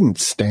shouldn't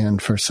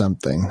stand for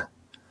something.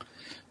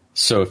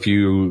 So if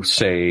you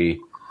say,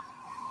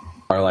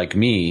 are like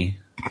me,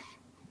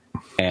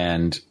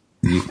 and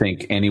you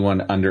think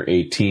anyone under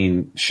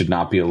 18 should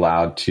not be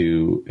allowed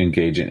to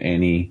engage in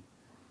any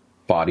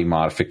body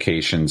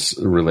modifications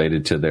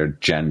related to their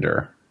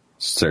gender,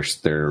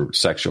 their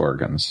sex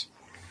organs,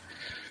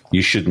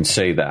 you shouldn't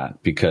say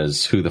that,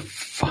 because who the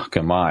fuck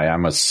am I?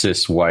 I'm a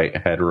cis white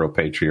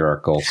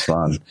heteropatriarchal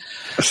son.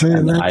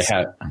 And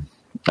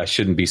I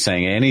shouldn't be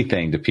saying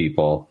anything to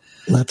people.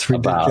 That's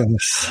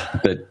ridiculous.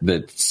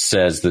 That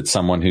says that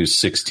someone who's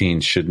 16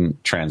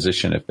 shouldn't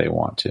transition if they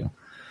want to.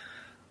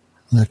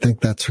 I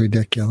think that's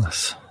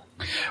ridiculous.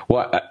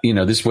 Well,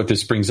 what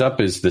this brings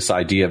up is this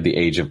idea of the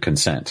age of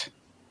consent,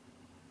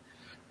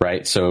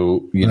 right?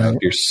 So, if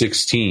you're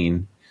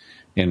 16,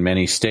 in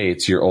many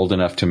states, you're old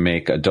enough to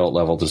make adult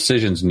level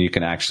decisions, and you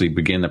can actually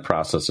begin the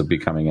process of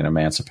becoming an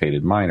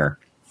emancipated minor.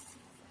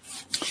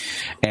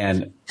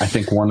 And I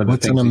think one of the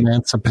things... What's an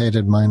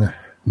emancipated minor?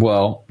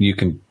 Well,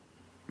 an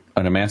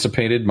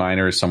emancipated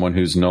minor is someone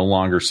who's no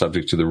longer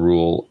subject to the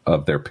rule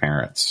of their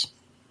parents.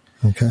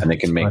 Okay. And they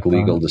can make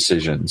legal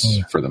decisions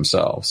for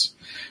themselves.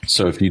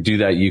 So if you do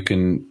that, you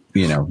can,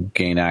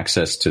 gain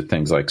access to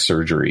things like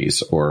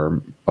surgeries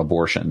or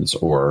abortions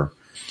or,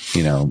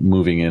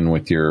 moving in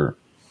with your,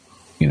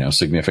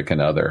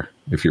 significant other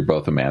if you're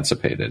both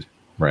emancipated,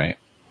 right?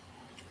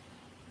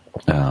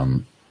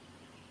 And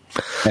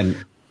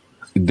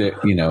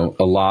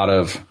a lot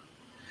of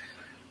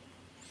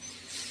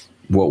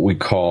what we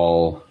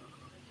call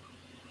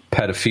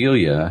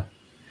pedophilia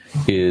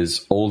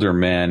is older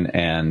men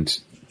and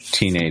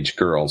teenage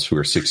girls who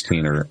are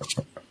 16 or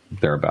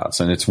thereabouts.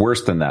 And it's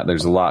worse than that.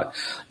 There's a lot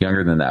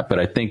younger than that. But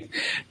I think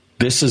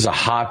this is a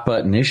hot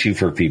button issue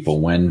for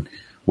people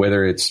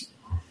whether it's,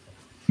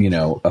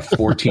 a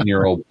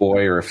 14-year-old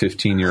boy or a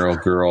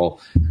 15-year-old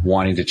girl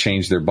wanting to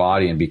change their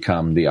body and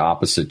become the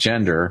opposite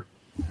gender,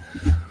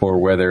 or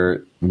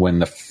whether when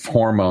the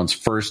hormones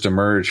first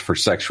emerge for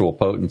sexual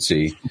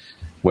potency,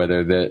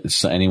 whether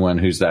anyone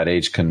who's that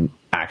age can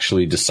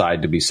actually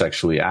decide to be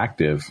sexually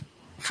active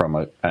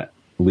from a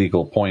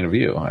legal point of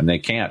view. And they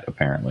can't,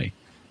 apparently,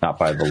 not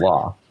by the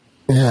law.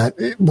 Yeah,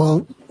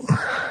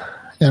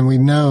 and we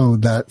know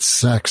that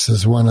sex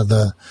is one of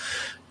the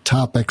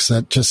topics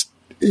that just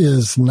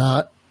is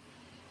not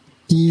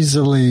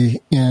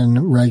easily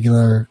in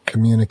regular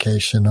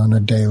communication on a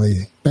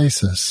daily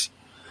basis.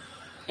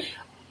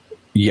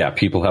 Yeah,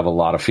 people have a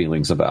lot of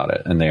feelings about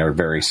it, and they are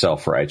very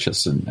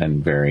self-righteous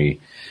and very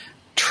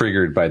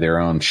triggered by their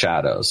own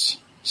shadows,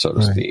 so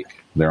to speak,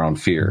 their own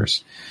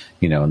fears,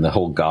 and the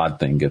whole God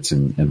thing gets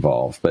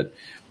involved. But,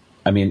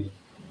 I mean,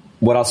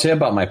 what I'll say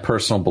about my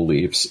personal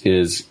beliefs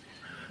is,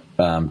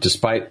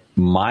 despite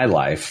my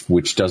life,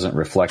 which doesn't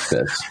reflect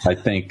this, I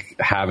think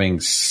having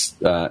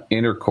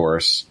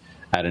intercourse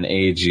at an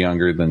age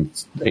younger than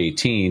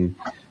 18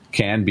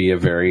 can be a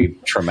very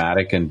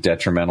traumatic and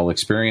detrimental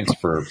experience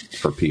for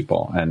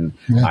people. And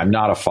I'm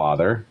not a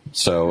father,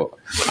 so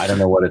I don't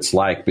know what it's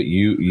like, but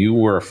you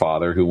were a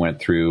father who went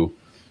through,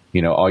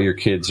 all your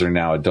kids are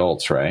now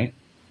adults, right?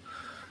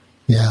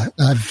 Yeah,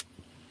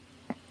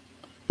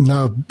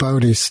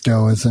 Bodhi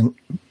still isn't.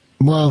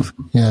 Well,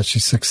 yeah,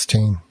 she's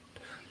 16.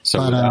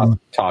 So without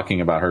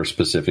talking about her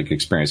specific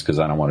experience, because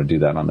I don't want to do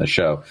that on the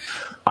show,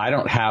 I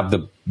don't have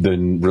the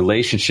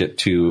relationship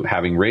to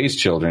having raised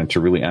children to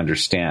really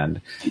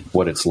understand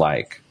what it's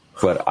like.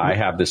 But I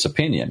have this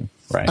opinion,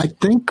 right? I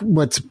think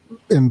what's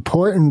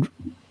important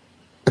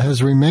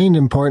has remained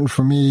important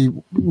for me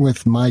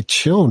with my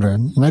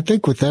children, and I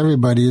think with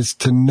everybody, is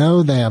to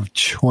know they have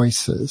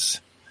choices.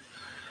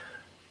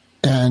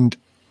 And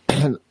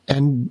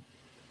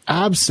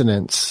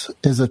abstinence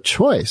is a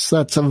choice.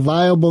 That's a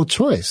viable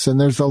choice.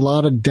 And there's a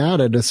lot of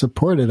data to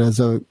support it as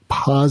a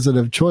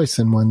positive choice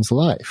in one's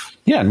life.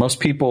 Yeah. And most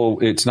people,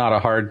 it's not a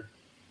hard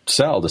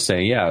sell to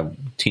say, yeah,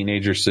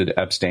 teenagers should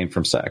abstain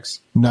from sex.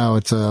 No,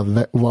 it's here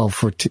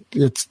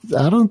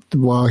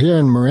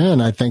in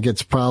Marin, I think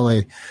it's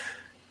probably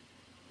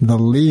the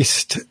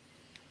least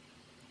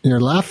you're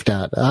laughed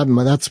at.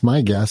 That's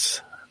my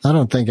guess. I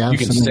don't think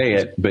abstinence. You can say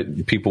it,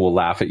 but people will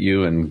laugh at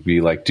you and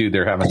be like, dude,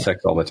 they're having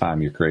sex all the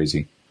time. You're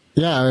crazy.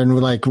 Yeah, and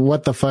we're like,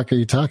 what the fuck are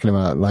you talking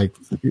about? Like,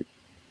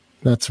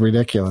 that's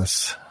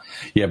ridiculous.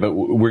 Yeah, but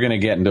we're going to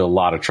get into a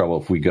lot of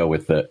trouble if we go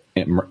with the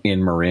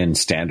in Marin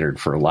standard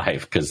for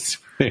life, because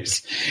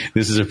this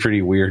is a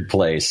pretty weird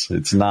place.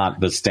 It's not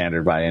the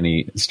standard by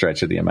any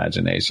stretch of the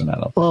imagination. I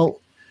don't think. Well,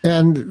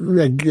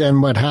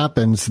 And what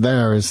happens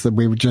there is that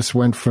we just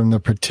went from the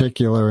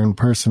particular and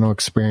personal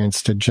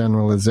experience to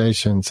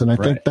generalizations. And I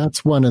think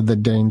that's one of the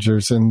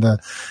dangers in the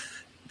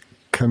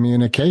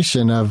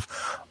communication of,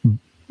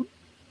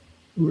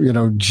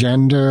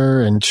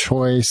 gender and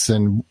choice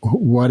and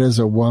what is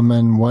a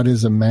woman, what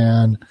is a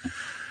man.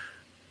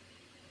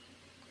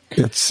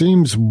 It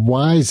seems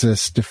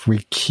wisest if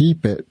we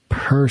keep it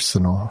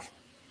personal.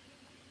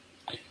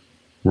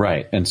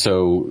 Right. And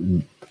so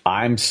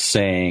I'm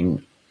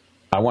saying,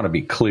 I want to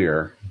be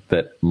clear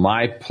that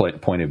my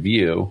point of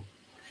view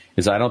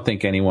is I don't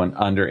think anyone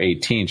under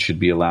 18 should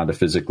be allowed to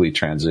physically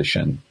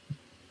transition.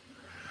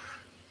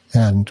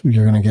 And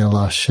you're going to get a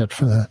lot of shit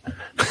for that.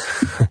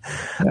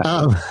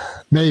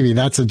 Maybe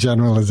that's a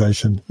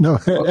generalization. No,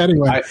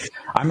 anyway.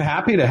 I'm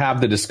happy to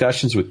have the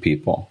discussions with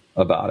people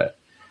about it.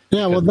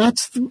 Yeah, well,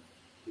 that's...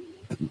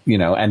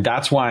 and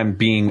that's why I'm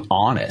being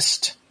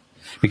honest.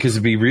 Because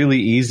it'd be really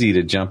easy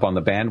to jump on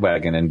the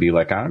bandwagon and be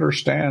like, I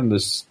understand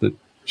this, that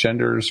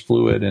gender is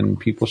fluid and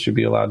people should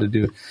be allowed to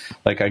do,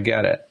 like, I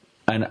get it.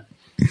 And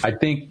I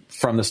think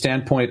from the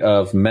standpoint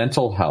of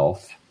mental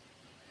health,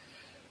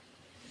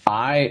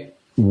 I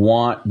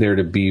want there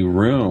to be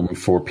room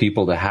for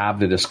people to have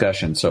the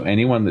discussion. So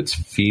anyone that's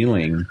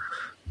feeling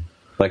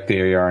like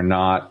they are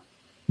not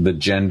the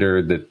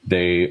gender that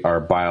they are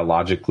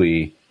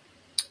biologically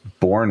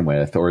born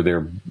with, or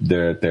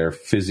their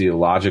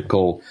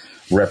physiological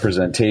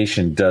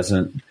representation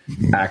doesn't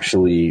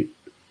actually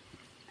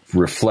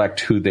reflect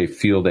who they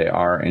feel they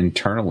are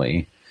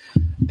internally,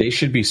 they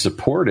should be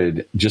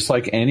supported just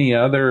like any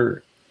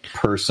other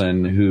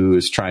person who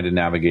is trying to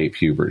navigate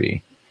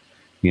puberty.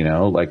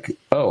 Like,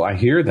 oh, I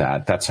hear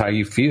that. That's how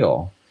you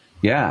feel.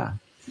 Yeah.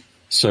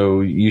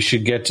 So you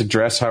should get to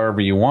dress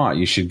however you want.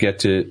 You should get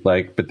to,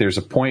 but there's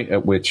a point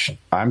at which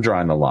I'm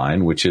drawing the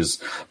line, which is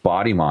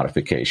body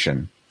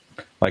modification.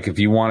 Like if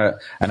you want to,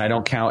 and I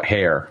don't count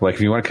hair, like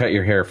if you want to cut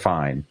your hair,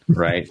 fine,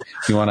 right?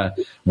 If you want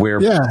to wear,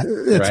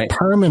 it's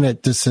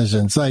permanent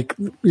decisions,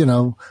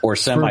 or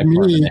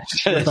semi-permanent.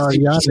 With our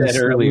youngest,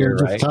 earlier, we were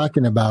just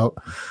talking about,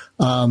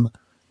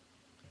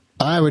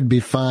 I would be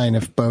fine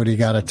if Bodhi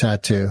got a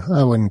tattoo.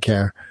 I wouldn't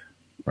care.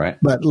 Right.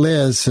 But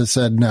Liz has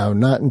said, no,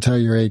 not until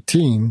you're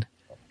 18.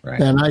 Right.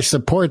 And I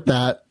support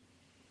that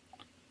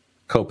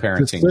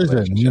co-parenting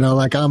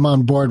decision. I'm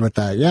on board with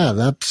that. Yeah,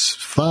 that's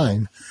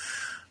fine.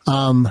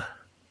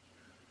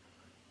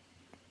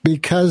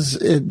 Because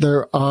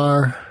there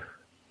are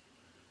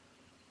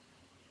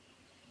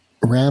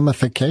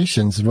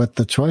ramifications with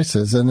the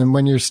choices. And then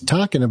when you're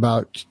talking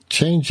about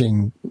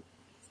changing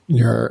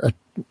your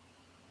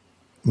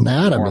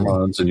anatomy,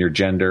 hormones and your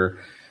gender,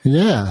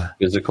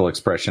 physical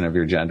expression of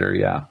your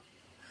gender,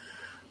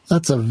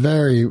 that's a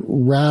very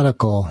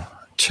radical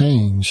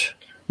change.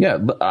 Yeah,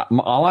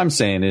 all I'm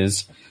saying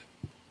is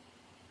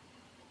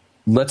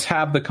let's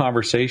have the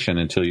conversation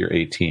until you're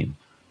 18.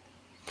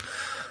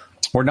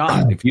 Or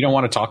not. If you don't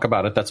want to talk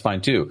about it, that's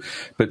fine too.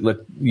 But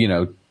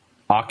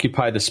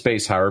occupy the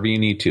space however you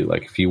need to.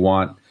 Like if you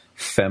want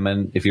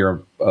if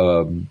your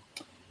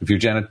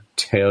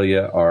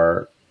genitalia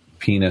are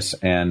penis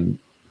and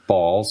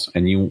balls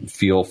and you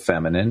feel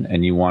feminine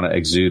and you want to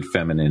exude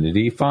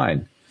femininity,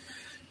 fine.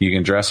 You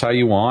can dress how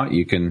you want.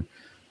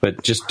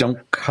 But just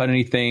don't cut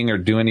anything or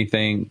do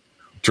anything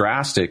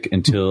drastic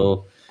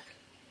until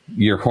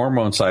your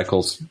hormone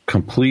cycle's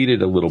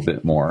completed a little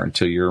bit more,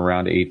 until you're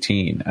around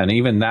 18. And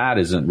even that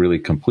isn't really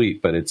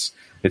complete, but it's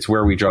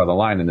where we draw the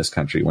line in this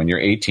country. When you're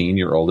 18,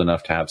 you're old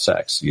enough to have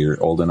sex. You're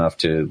old enough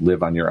to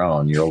live on your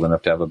own. You're old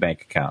enough to have a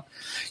bank account.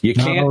 You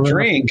can't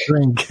drink.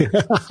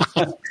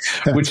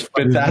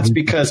 But that's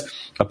because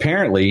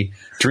apparently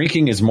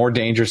drinking is more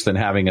dangerous than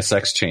having a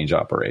sex change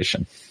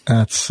operation.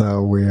 That's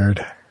so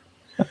weird.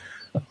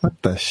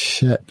 What the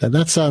shit?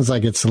 That sounds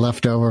like it's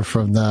left over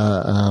from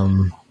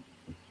the,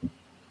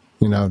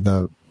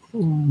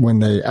 when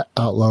they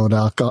outlawed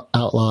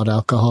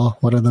alcohol.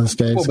 What are those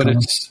days? Well, but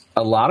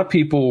a lot of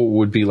people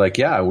would be like,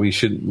 yeah, we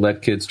should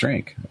let kids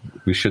drink.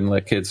 We shouldn't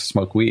let kids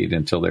smoke weed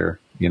until they're,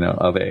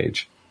 of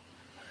age.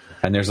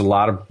 And there's a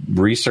lot of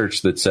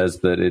research that says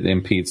that it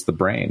impedes the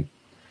brain.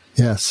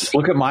 Yes.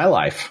 Look at my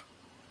life.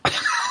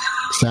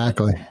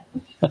 Exactly.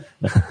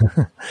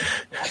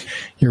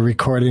 You're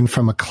recording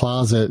from a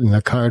closet in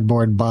a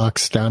cardboard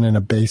box down in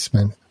a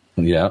basement.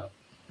 Yep.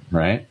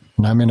 Right.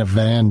 And I'm in a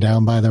van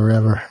down by the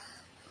river.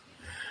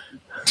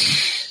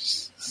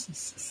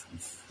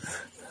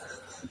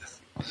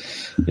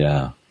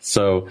 Yeah.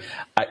 So,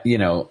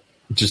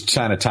 just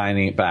kind of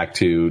tying it back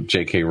to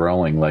J.K.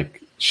 Rowling,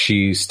 like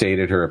she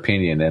stated her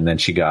opinion and then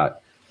she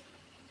got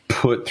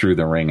put through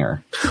the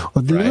ringer.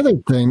 Well, the other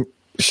thing,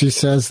 she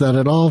says that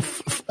it all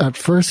at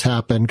first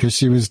happened because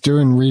she was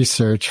doing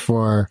research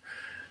for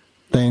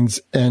things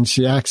and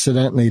she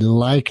accidentally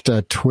liked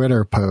a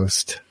Twitter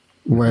post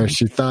where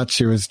she thought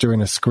she was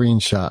doing a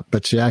screenshot,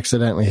 but she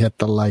accidentally hit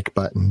the like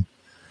button.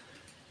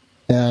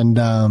 And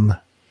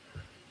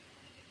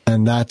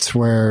that's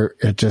where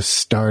it just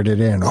started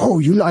in. Oh,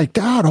 you like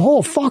that?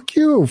 Oh, fuck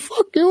you,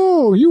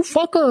 you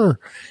fucker.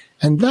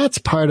 And that's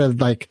part of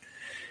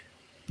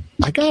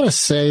I gotta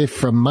say,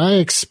 from my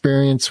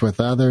experience with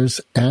others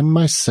and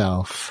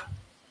myself,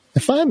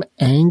 if I'm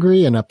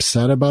angry and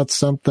upset about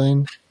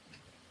something,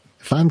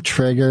 if I'm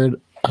triggered,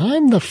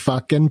 I'm the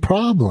fucking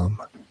problem.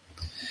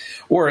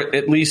 Or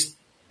at least,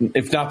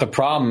 if not the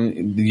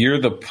problem, you're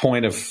the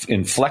point of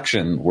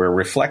inflection where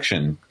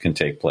reflection can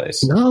take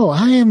place. No,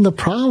 I am the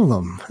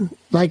problem.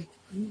 Like,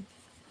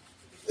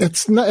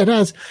 it's not, it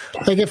has,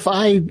 like, if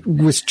I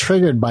was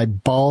triggered by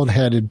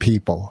bald-headed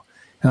people,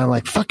 and I'm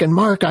like, fucking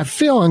Mark, I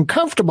feel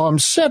uncomfortable. I'm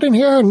sitting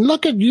here and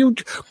look at you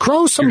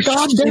grow some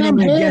goddamn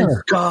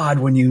hair. God,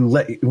 when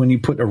you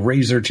put a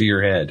razor to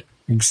your head.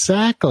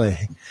 Exactly.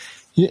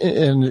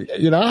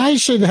 And, I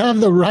should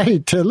have the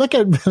right to look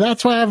at,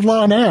 that's why I have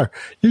long hair.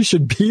 You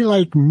should be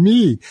like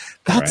me.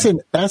 That's right.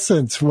 In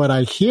essence what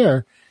I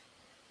hear.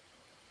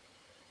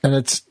 And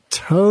it's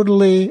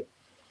totally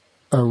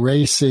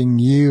erasing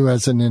you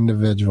as an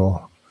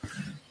individual.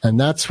 And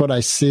that's what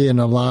I see in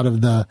a lot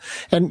of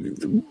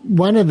and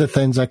one of the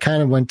things, I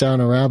kind of went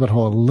down a rabbit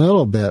hole a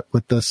little bit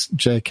with this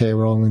J.K.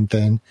 Rowling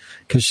thing,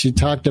 because she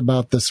talked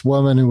about this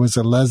woman who was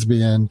a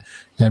lesbian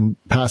and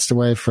passed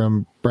away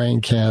from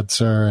brain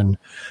cancer and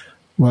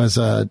was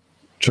a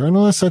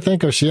journalist, I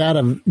think, or she had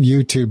a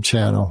YouTube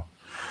channel.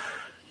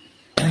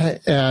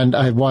 And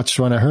I watched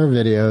one of her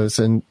videos,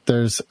 and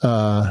there's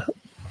a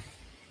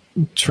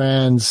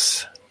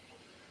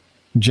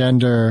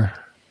transgender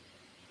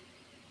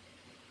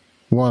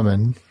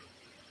woman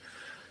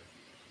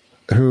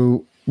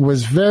who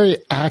was very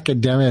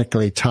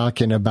academically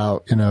talking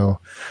about,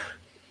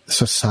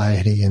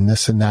 society and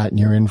this and that and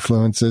your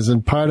influences.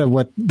 And part of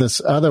what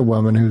this other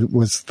woman who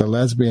was the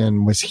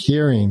lesbian was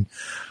hearing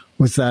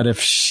was that if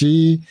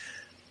she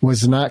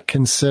was not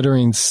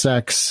considering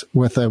sex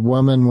with a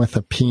woman with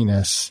a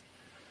penis,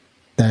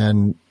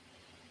 then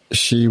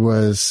she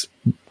was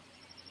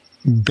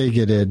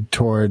bigoted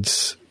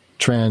towards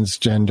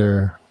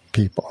transgender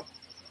people.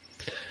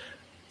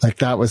 Like,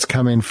 that was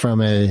coming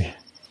from a...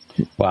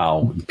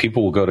 Wow.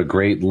 People will go to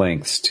great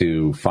lengths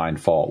to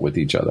find fault with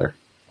each other.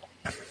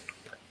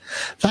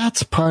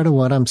 That's part of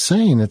what I'm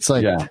saying. It's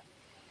like... Yeah.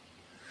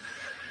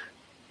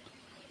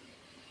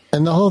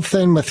 And the whole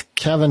thing with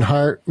Kevin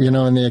Hart, in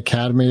the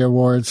Academy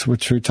Awards,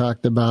 which we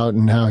talked about,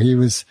 and how he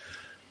was...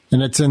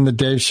 And it's in the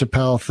Dave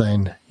Chappelle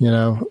thing,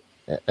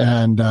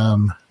 And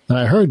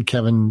I heard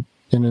Kevin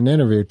in an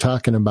interview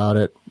talking about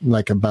it,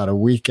 like about a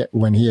week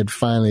when he had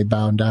finally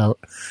bound out.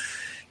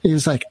 He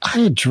was like,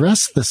 I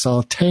addressed this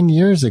all 10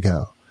 years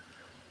ago.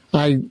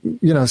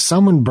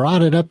 Someone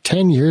brought it up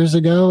 10 years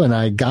ago and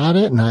I got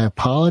it and I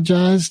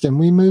apologized and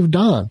we moved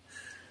on.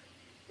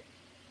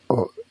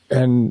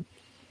 And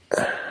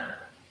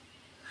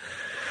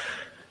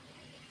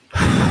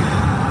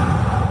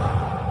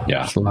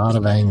yeah, it's a lot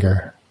of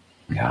anger.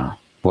 Yeah.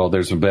 Well,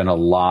 there's been a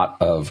lot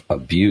of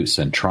abuse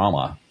and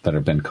trauma that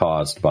have been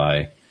caused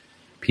by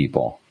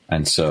people.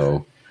 And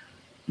so,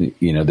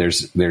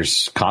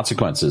 there's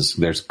consequences.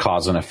 There's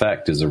cause and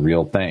effect is a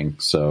real thing.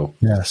 So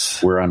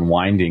yes, we're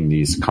unwinding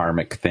these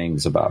karmic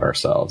things about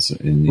ourselves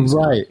in these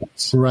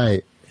moments.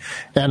 Right.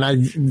 And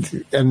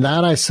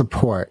that I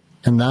support.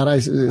 And that I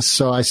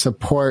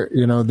support,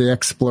 the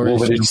exploration.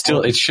 Well,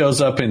 but it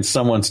shows up in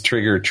someone's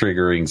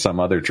triggering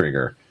some other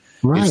trigger.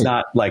 Right. It's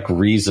not like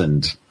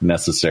reasoned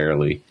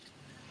necessarily.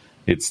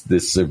 It's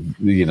this,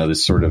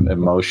 this sort of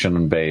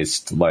emotion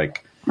based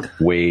like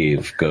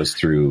wave goes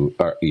through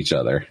each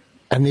other.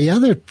 And the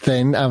other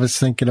thing I was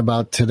thinking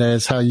about today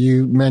is how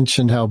you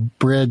mentioned how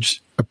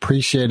Bridge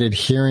appreciated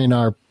hearing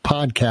our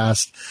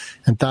podcast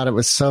and thought it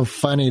was so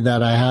funny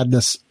that I had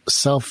this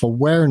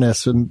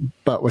self-awareness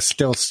but was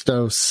still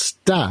so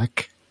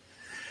stuck,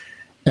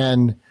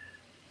 and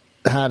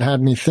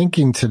had me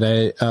thinking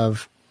today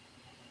of,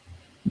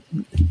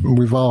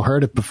 we've all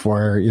heard it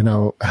before,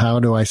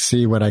 how do I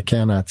see what I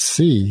cannot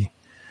see?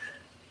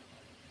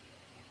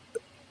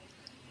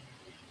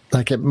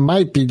 Like, it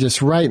might be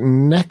just right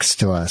next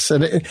to us.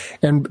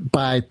 And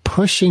by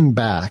pushing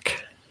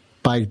back,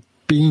 by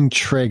being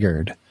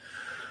triggered,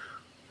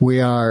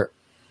 we are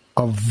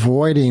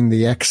avoiding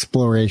the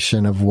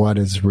exploration of what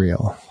is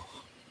real.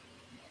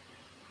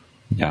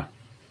 Yeah.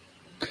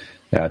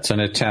 Yeah, it's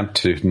an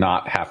attempt to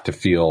not have to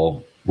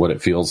feel what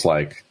it feels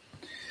like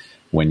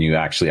when you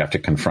actually have to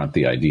confront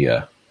the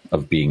idea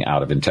of being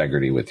out of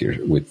integrity with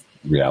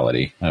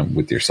reality,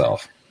 with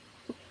yourself.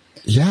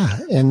 Yeah,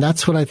 and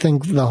that's what I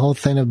think, the whole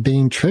thing of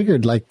being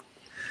triggered. Like,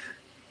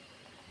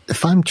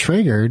 if I'm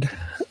triggered,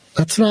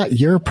 that's not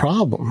your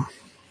problem.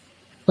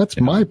 That's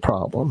my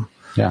problem.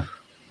 Yeah.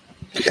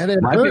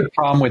 My big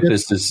problem with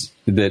this is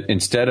that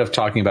instead of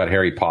talking about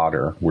Harry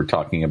Potter, we're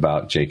talking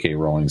about J.K.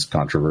 Rowling's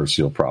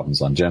controversial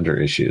problems on gender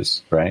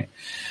issues, right?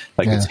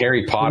 Like, it's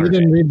Harry Potter. You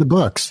didn't read the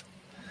books.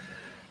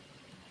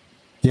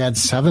 You had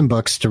 7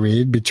 books to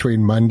read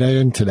between Monday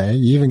and today.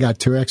 You even got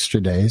 2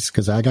 extra days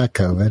because I got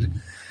COVID.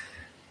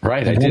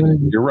 Right, I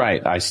did. You're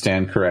right. I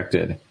stand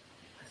corrected.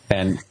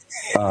 And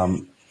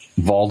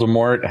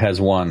Voldemort has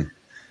won.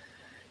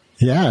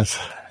 Yes.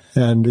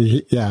 And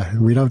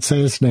we don't say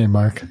his name,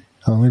 Mark.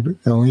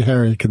 Only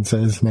Harry can say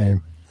his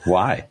name.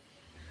 Why?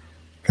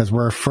 Because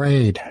we're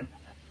afraid.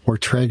 We're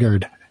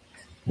triggered.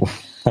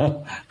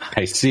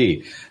 I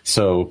see.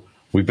 So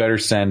we better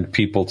send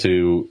people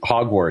to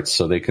Hogwarts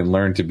so they can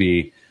learn to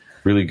be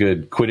really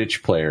good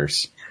Quidditch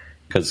players,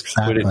 because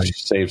Quidditch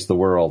saves the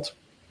world.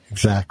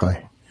 Exactly.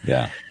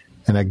 Yeah.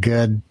 And a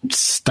good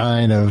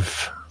stein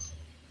of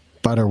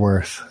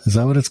Butterworth. Is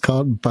that what it's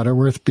called?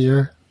 Butterworth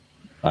beer?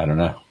 I don't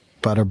know.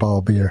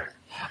 Butterball beer.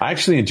 I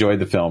actually enjoyed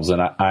the films,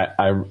 and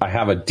I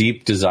have a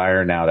deep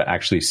desire now to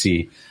actually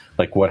see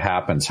like what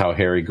happens, how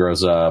Harry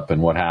grows up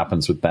and what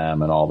happens with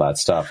them and all that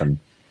stuff, and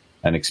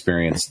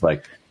experience,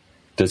 like,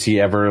 does he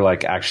ever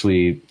like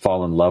actually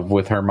fall in love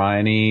with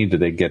Hermione? Do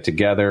they get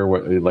together?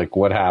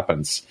 What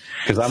happens?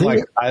 Because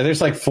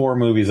there's like 4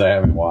 movies I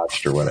haven't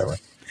watched or whatever.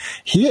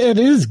 It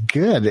is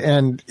good,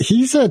 and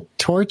he's a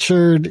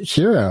tortured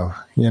hero.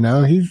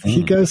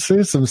 He goes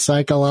through some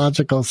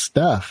psychological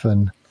stuff,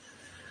 and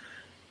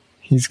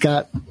he's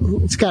got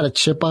a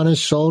chip on his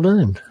shoulder,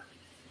 and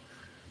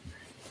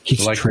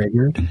he's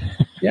triggered.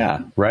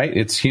 Yeah, right.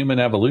 It's human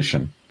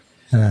evolution.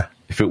 Yeah.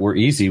 If it were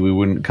easy, we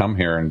wouldn't come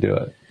here and do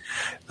it.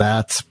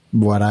 That's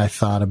what I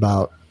thought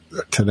about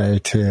today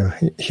too.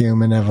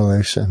 Human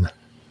evolution.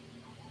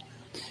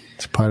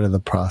 It's part of the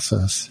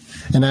process.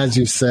 And as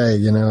you say,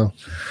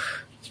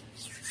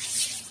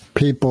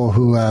 people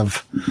who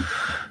have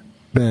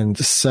been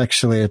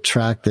sexually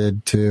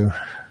attracted to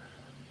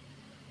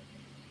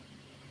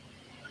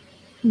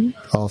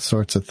all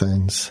sorts of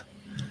things,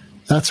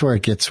 that's where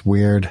it gets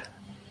weird.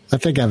 I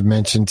think I've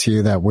mentioned to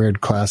you that weird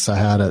class I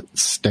had at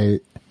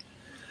State.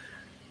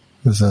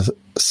 It was a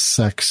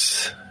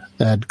sex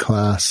ed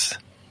class,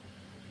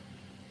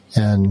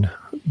 and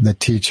the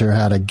teacher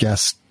had a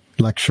guest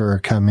lecturer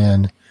come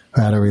in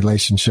who had a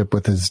relationship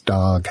with his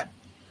dog.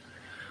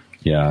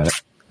 Yeah,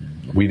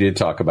 we did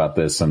talk about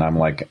this, and I'm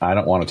like, I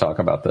don't want to talk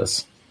about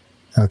this.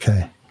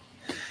 Okay.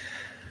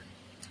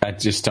 I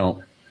just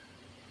don't.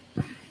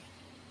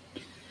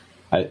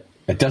 It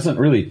doesn't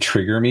really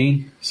trigger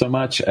me so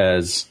much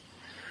as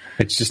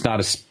it's just not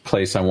a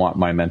place I want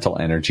my mental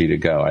energy to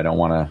go. I don't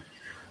want to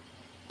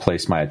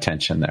place my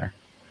attention there.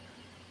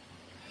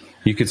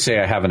 You could say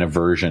I have an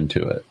aversion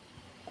to it.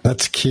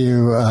 Let's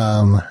cue,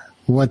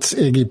 what's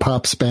Iggy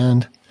Pop's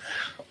band?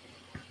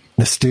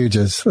 The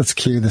Stooges. Let's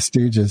cue the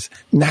Stooges.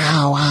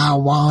 Now I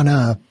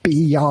wanna be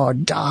your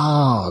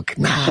dog.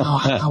 Now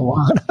I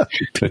wanna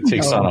be It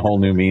takes on a whole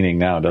new meaning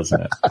now,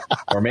 doesn't it?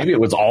 Or maybe it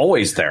was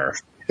always there.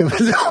 It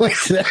was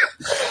always there.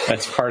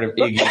 That's part of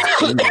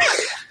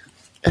Iggy's.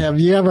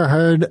 Have you ever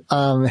heard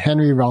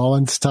Henry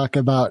Rollins talk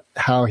about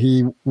how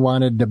he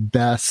wanted to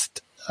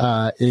best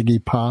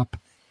Iggy Pop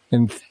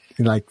in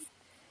like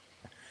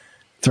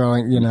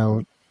throwing,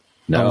 a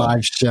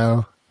live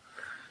show?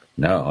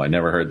 No, I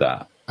never heard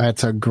that.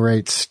 It's a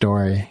great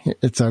story.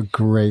 It's a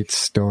great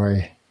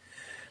story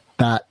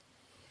that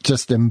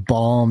just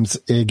embalms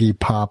Iggy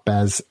Pop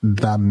as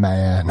the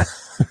man.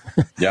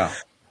 Yeah.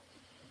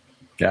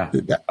 Yeah,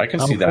 I can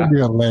see I'll that. send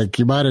you a link.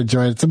 You might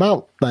enjoy it. It's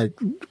about like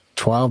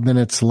 12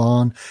 minutes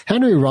long.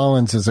 Henry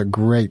Rollins is a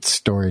great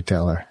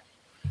storyteller.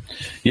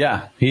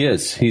 Yeah, he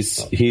is.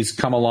 He's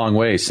come a long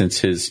way since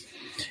his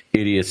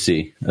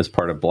idiocy as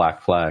part of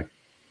Black Flag.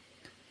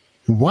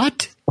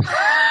 What?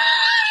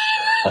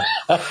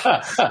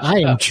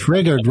 I am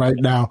triggered right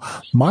now.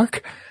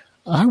 Mark,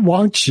 I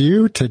want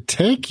you to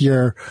take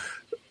your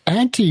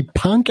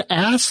anti-punk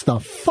ass the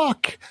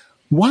fuck.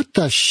 What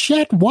the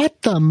shit?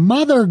 What the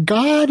mother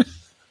god?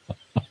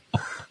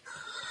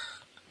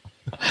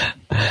 I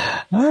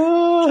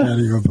can't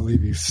even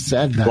believe you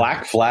said that.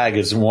 Black Flag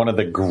is one of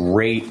the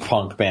great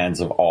punk bands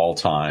of all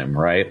time,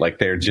 right? Like,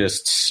 they're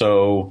just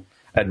so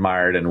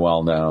admired and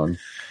well known.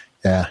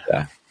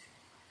 Yeah.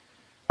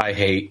 I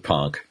hate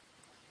punk.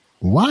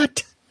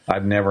 What?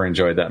 I've never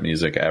enjoyed that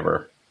music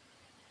ever.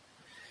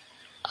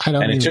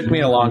 And it took me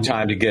a long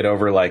time to get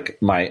over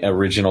like my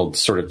original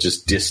sort of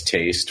just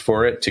distaste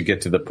for it to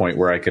get to the point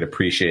where I could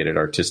appreciate it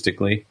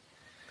artistically.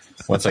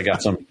 Once I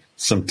got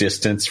some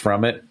distance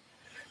from it.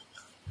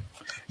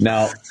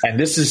 Now, and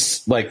this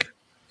is like,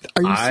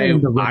 I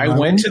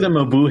went to the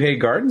Mabuhay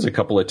Gardens a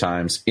couple of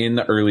times in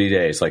the early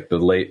days, like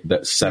the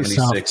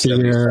 76,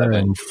 77.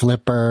 And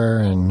Flipper.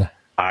 And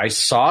I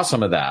saw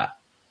some of that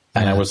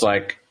and I was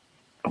like,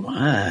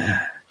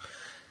 what?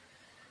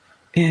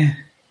 Yeah.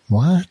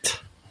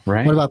 What?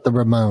 Right. What about the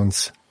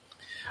Ramones?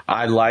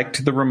 I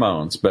liked the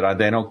Ramones, but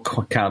they don't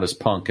count as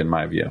punk in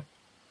my view.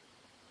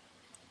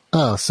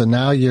 Oh, so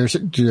now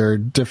you're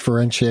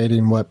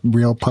differentiating what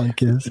real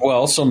punk is?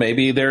 Well, so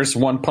maybe there's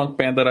one punk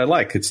band that I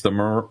like. It's the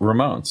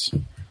Ramones.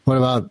 What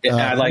about...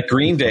 I like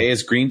Green Day.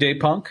 Is Green Day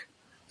punk?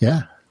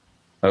 Yeah.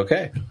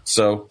 Okay.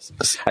 So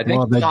I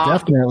think they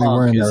definitely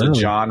were in is the a early.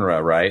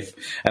 genre, right?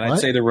 And I'd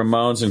say the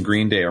Ramones and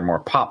Green Day are more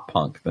pop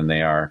punk than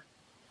they are.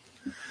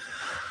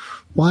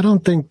 Well, I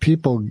don't think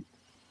people...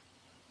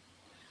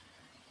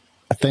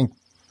 I think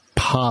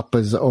pop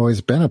has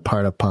always been a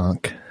part of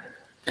punk.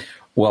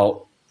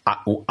 Well,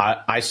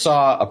 I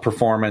saw a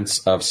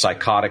performance of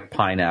Psychotic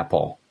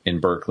Pineapple in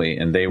Berkeley,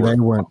 and they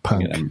weren't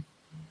punk.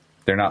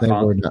 They're not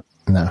punk?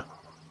 No.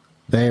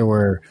 They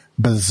were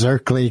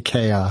berserkly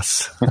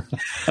chaos.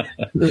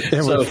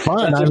 It was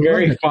fun. That's a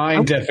very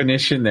fine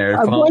definition there.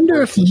 I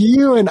wonder if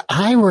you and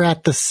I were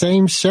at the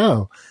same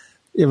show.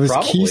 It was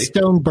Probably.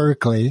 Keystone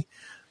Berkeley,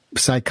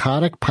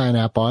 Psychotic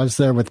Pineapple. I was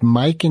there with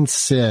Mike and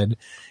Sid,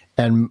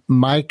 and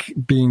Mike,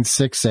 being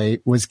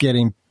 6'8", was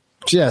getting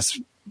just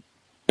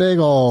big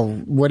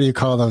old, what do you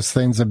call those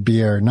things of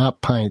beer?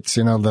 Not pints,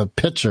 the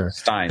pitcher.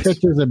 Steins.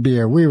 Pitchers of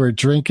beer. We were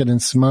drinking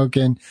and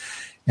smoking,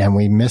 and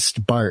we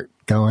missed Bart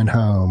going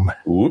home.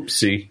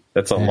 Oopsie.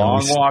 That's a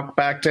long walk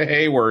back to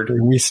Hayward.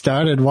 We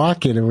started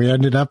walking, and we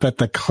ended up at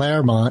the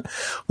Claremont.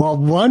 Well,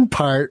 one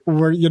part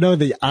where,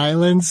 the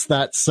islands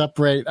that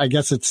separate, I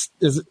guess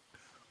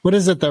what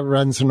is it that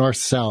runs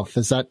north-south?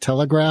 Is that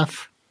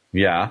Telegraph?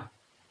 Yeah.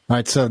 All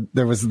right, so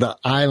there was the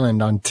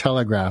island on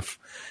Telegraph,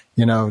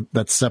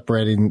 that's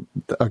separating.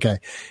 Okay.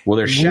 Well,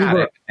 there's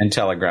Shattuck and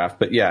Telegraph,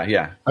 but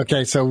yeah.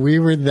 Okay, so we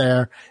were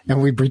there,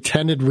 and we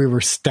pretended we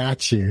were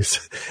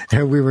statues,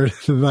 and we were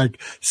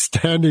like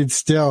standing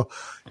still.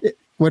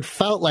 What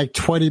felt like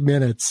 20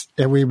 minutes,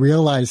 and we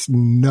realized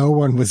no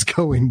one was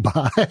going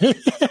by.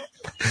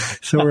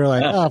 So we were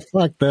like, oh,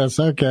 fuck this.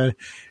 Okay.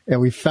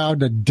 And we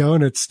found a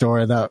donut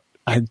store that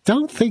I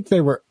don't think they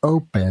were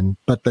open,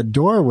 but the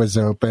door was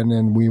open,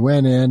 and we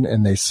went in,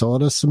 and they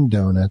sold us some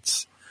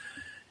donuts.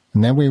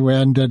 And then we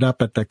ended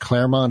up at the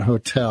Claremont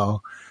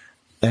Hotel,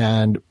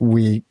 and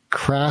we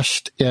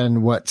crashed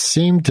in what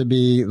seemed to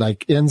be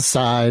like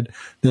inside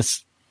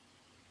this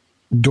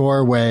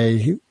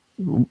doorway,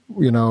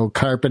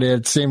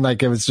 carpeted. It seemed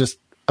like it was just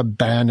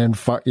abandoned,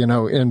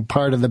 in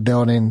part of the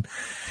building.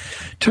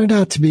 Turned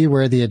out to be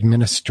where the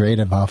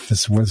administrative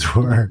office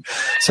were.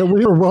 So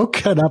we were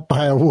woken up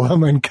by a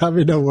woman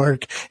coming to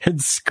work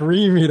and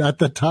screaming at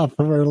the top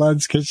of her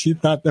lungs because she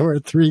thought there were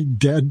 3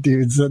 dead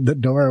dudes in the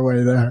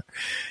doorway there.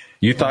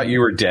 You thought you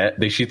were dead?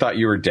 She thought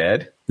you were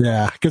dead?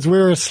 Yeah, because we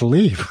were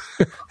asleep.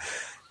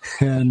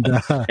 And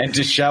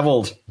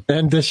disheveled.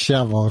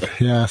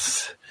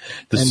 Yes.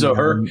 So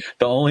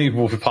the only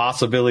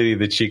possibility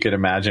that she could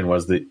imagine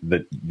was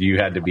that you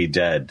had to be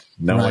dead.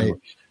 No one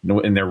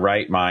in their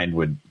right mind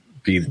would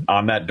be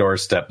on that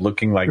doorstep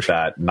looking like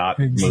that, not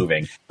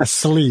moving.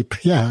 Asleep.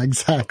 Yeah,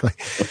 exactly.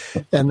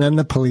 And then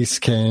the police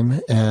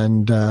came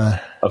and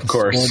of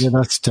course escorted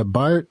us to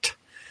Bart,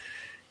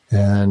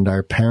 and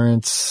our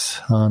parents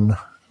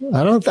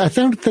I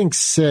don't think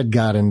Sid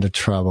got into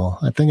trouble.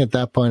 I think at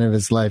that point of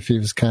his life he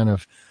was kind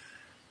of,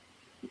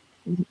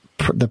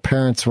 the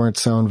parents weren't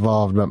so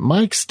involved, but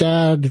Mike's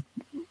dad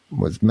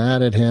was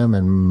mad at him,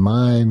 and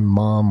my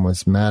mom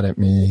was mad at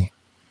me.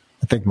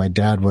 I think my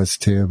dad was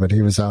too, but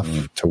he was off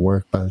to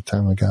work by the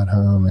time we got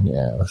home, and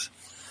it was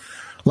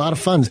a lot of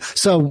fun.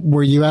 So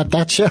were you at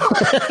that show?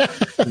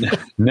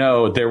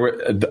 No,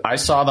 I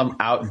saw them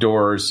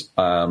outdoors.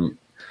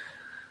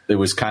 It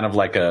was kind of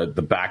like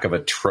the back of a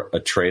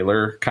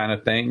trailer kind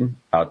of thing,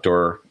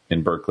 outdoor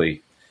in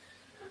Berkeley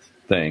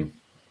thing.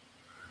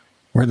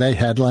 Were they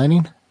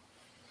headlining?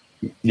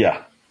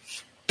 Yeah.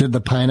 Did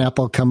the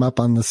Pineapple come up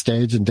on the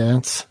stage and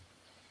dance?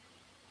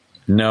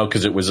 No,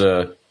 because it was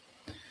a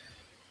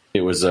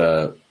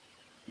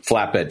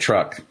flatbed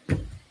truck.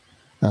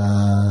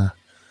 And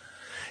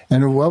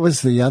what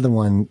was the other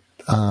one?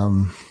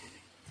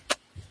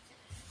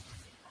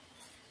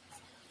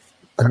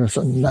 There was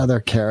another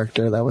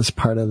character that was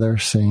part of their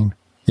scene.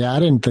 Yeah, I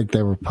didn't think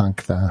they were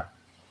punk, though.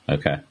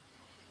 Okay.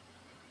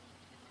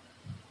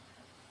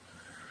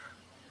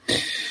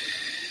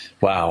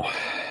 Wow.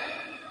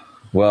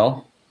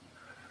 Well,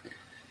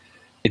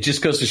 it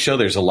just goes to show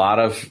there's a lot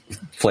of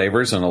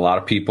flavors and a lot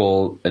of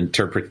people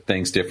interpret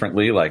things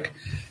differently, like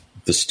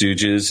the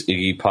Stooges,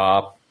 Iggy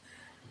Pop.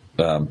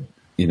 I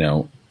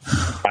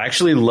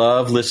actually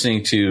love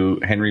listening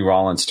to Henry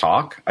Rollins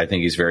talk. I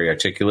think he's very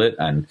articulate,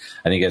 and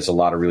I think he has a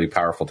lot of really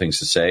powerful things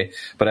to say.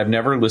 But I've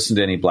never listened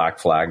to any Black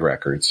Flag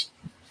records.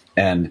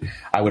 And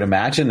I would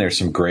imagine there's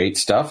some great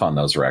stuff on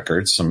those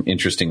records. Some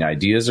interesting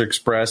ideas are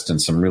expressed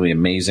and some really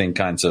amazing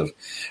kinds of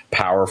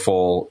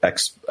powerful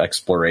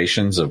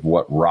explorations of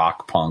what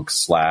rock punk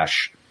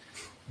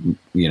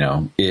 /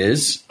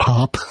 is.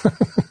 Pop.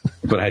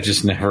 But I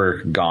just never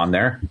gone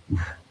there.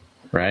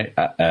 Right.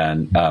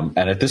 And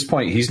at this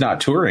point, he's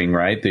not touring,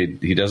 right?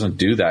 He doesn't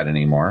do that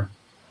anymore.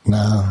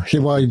 No.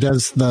 He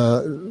does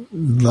the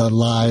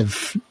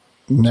live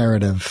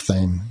narrative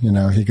thing.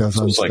 He goes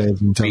on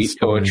stage and tells beat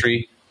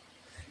poetry.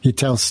 He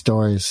tells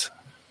stories.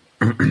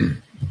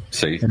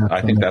 See,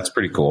 I think that's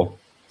pretty cool.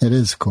 It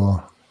is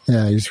cool.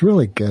 Yeah, he's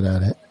really good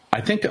at it.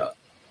 I think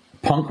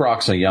punk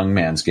rock's a young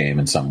man's game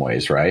in some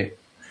ways, right?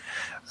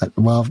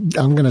 Well,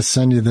 I'm going to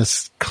send you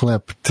this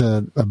clip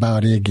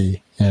about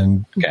Iggy.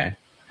 Okay.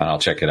 I'll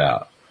check it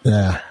out.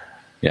 Yeah.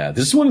 Yeah.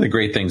 This is one of the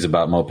great things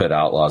about Moped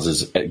Outlaws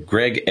is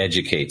Greg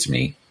educates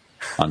me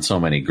on so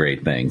many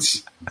great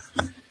things.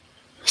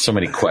 So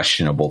many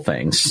questionable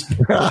things.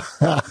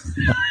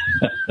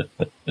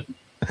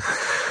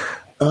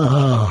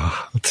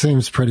 Oh, it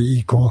seems pretty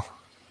equal.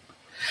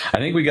 I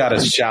think we got to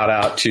shout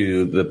out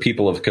to the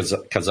people of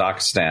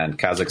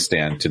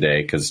Kazakhstan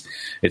today, because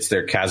it's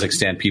their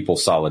Kazakhstan People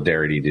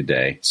Solidarity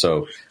Today.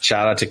 So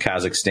shout out to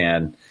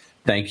Kazakhstan.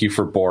 Thank you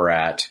for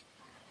Borat.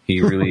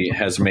 He really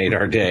has made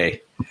our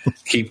day.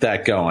 Keep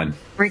that going.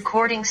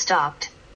 Recording stopped.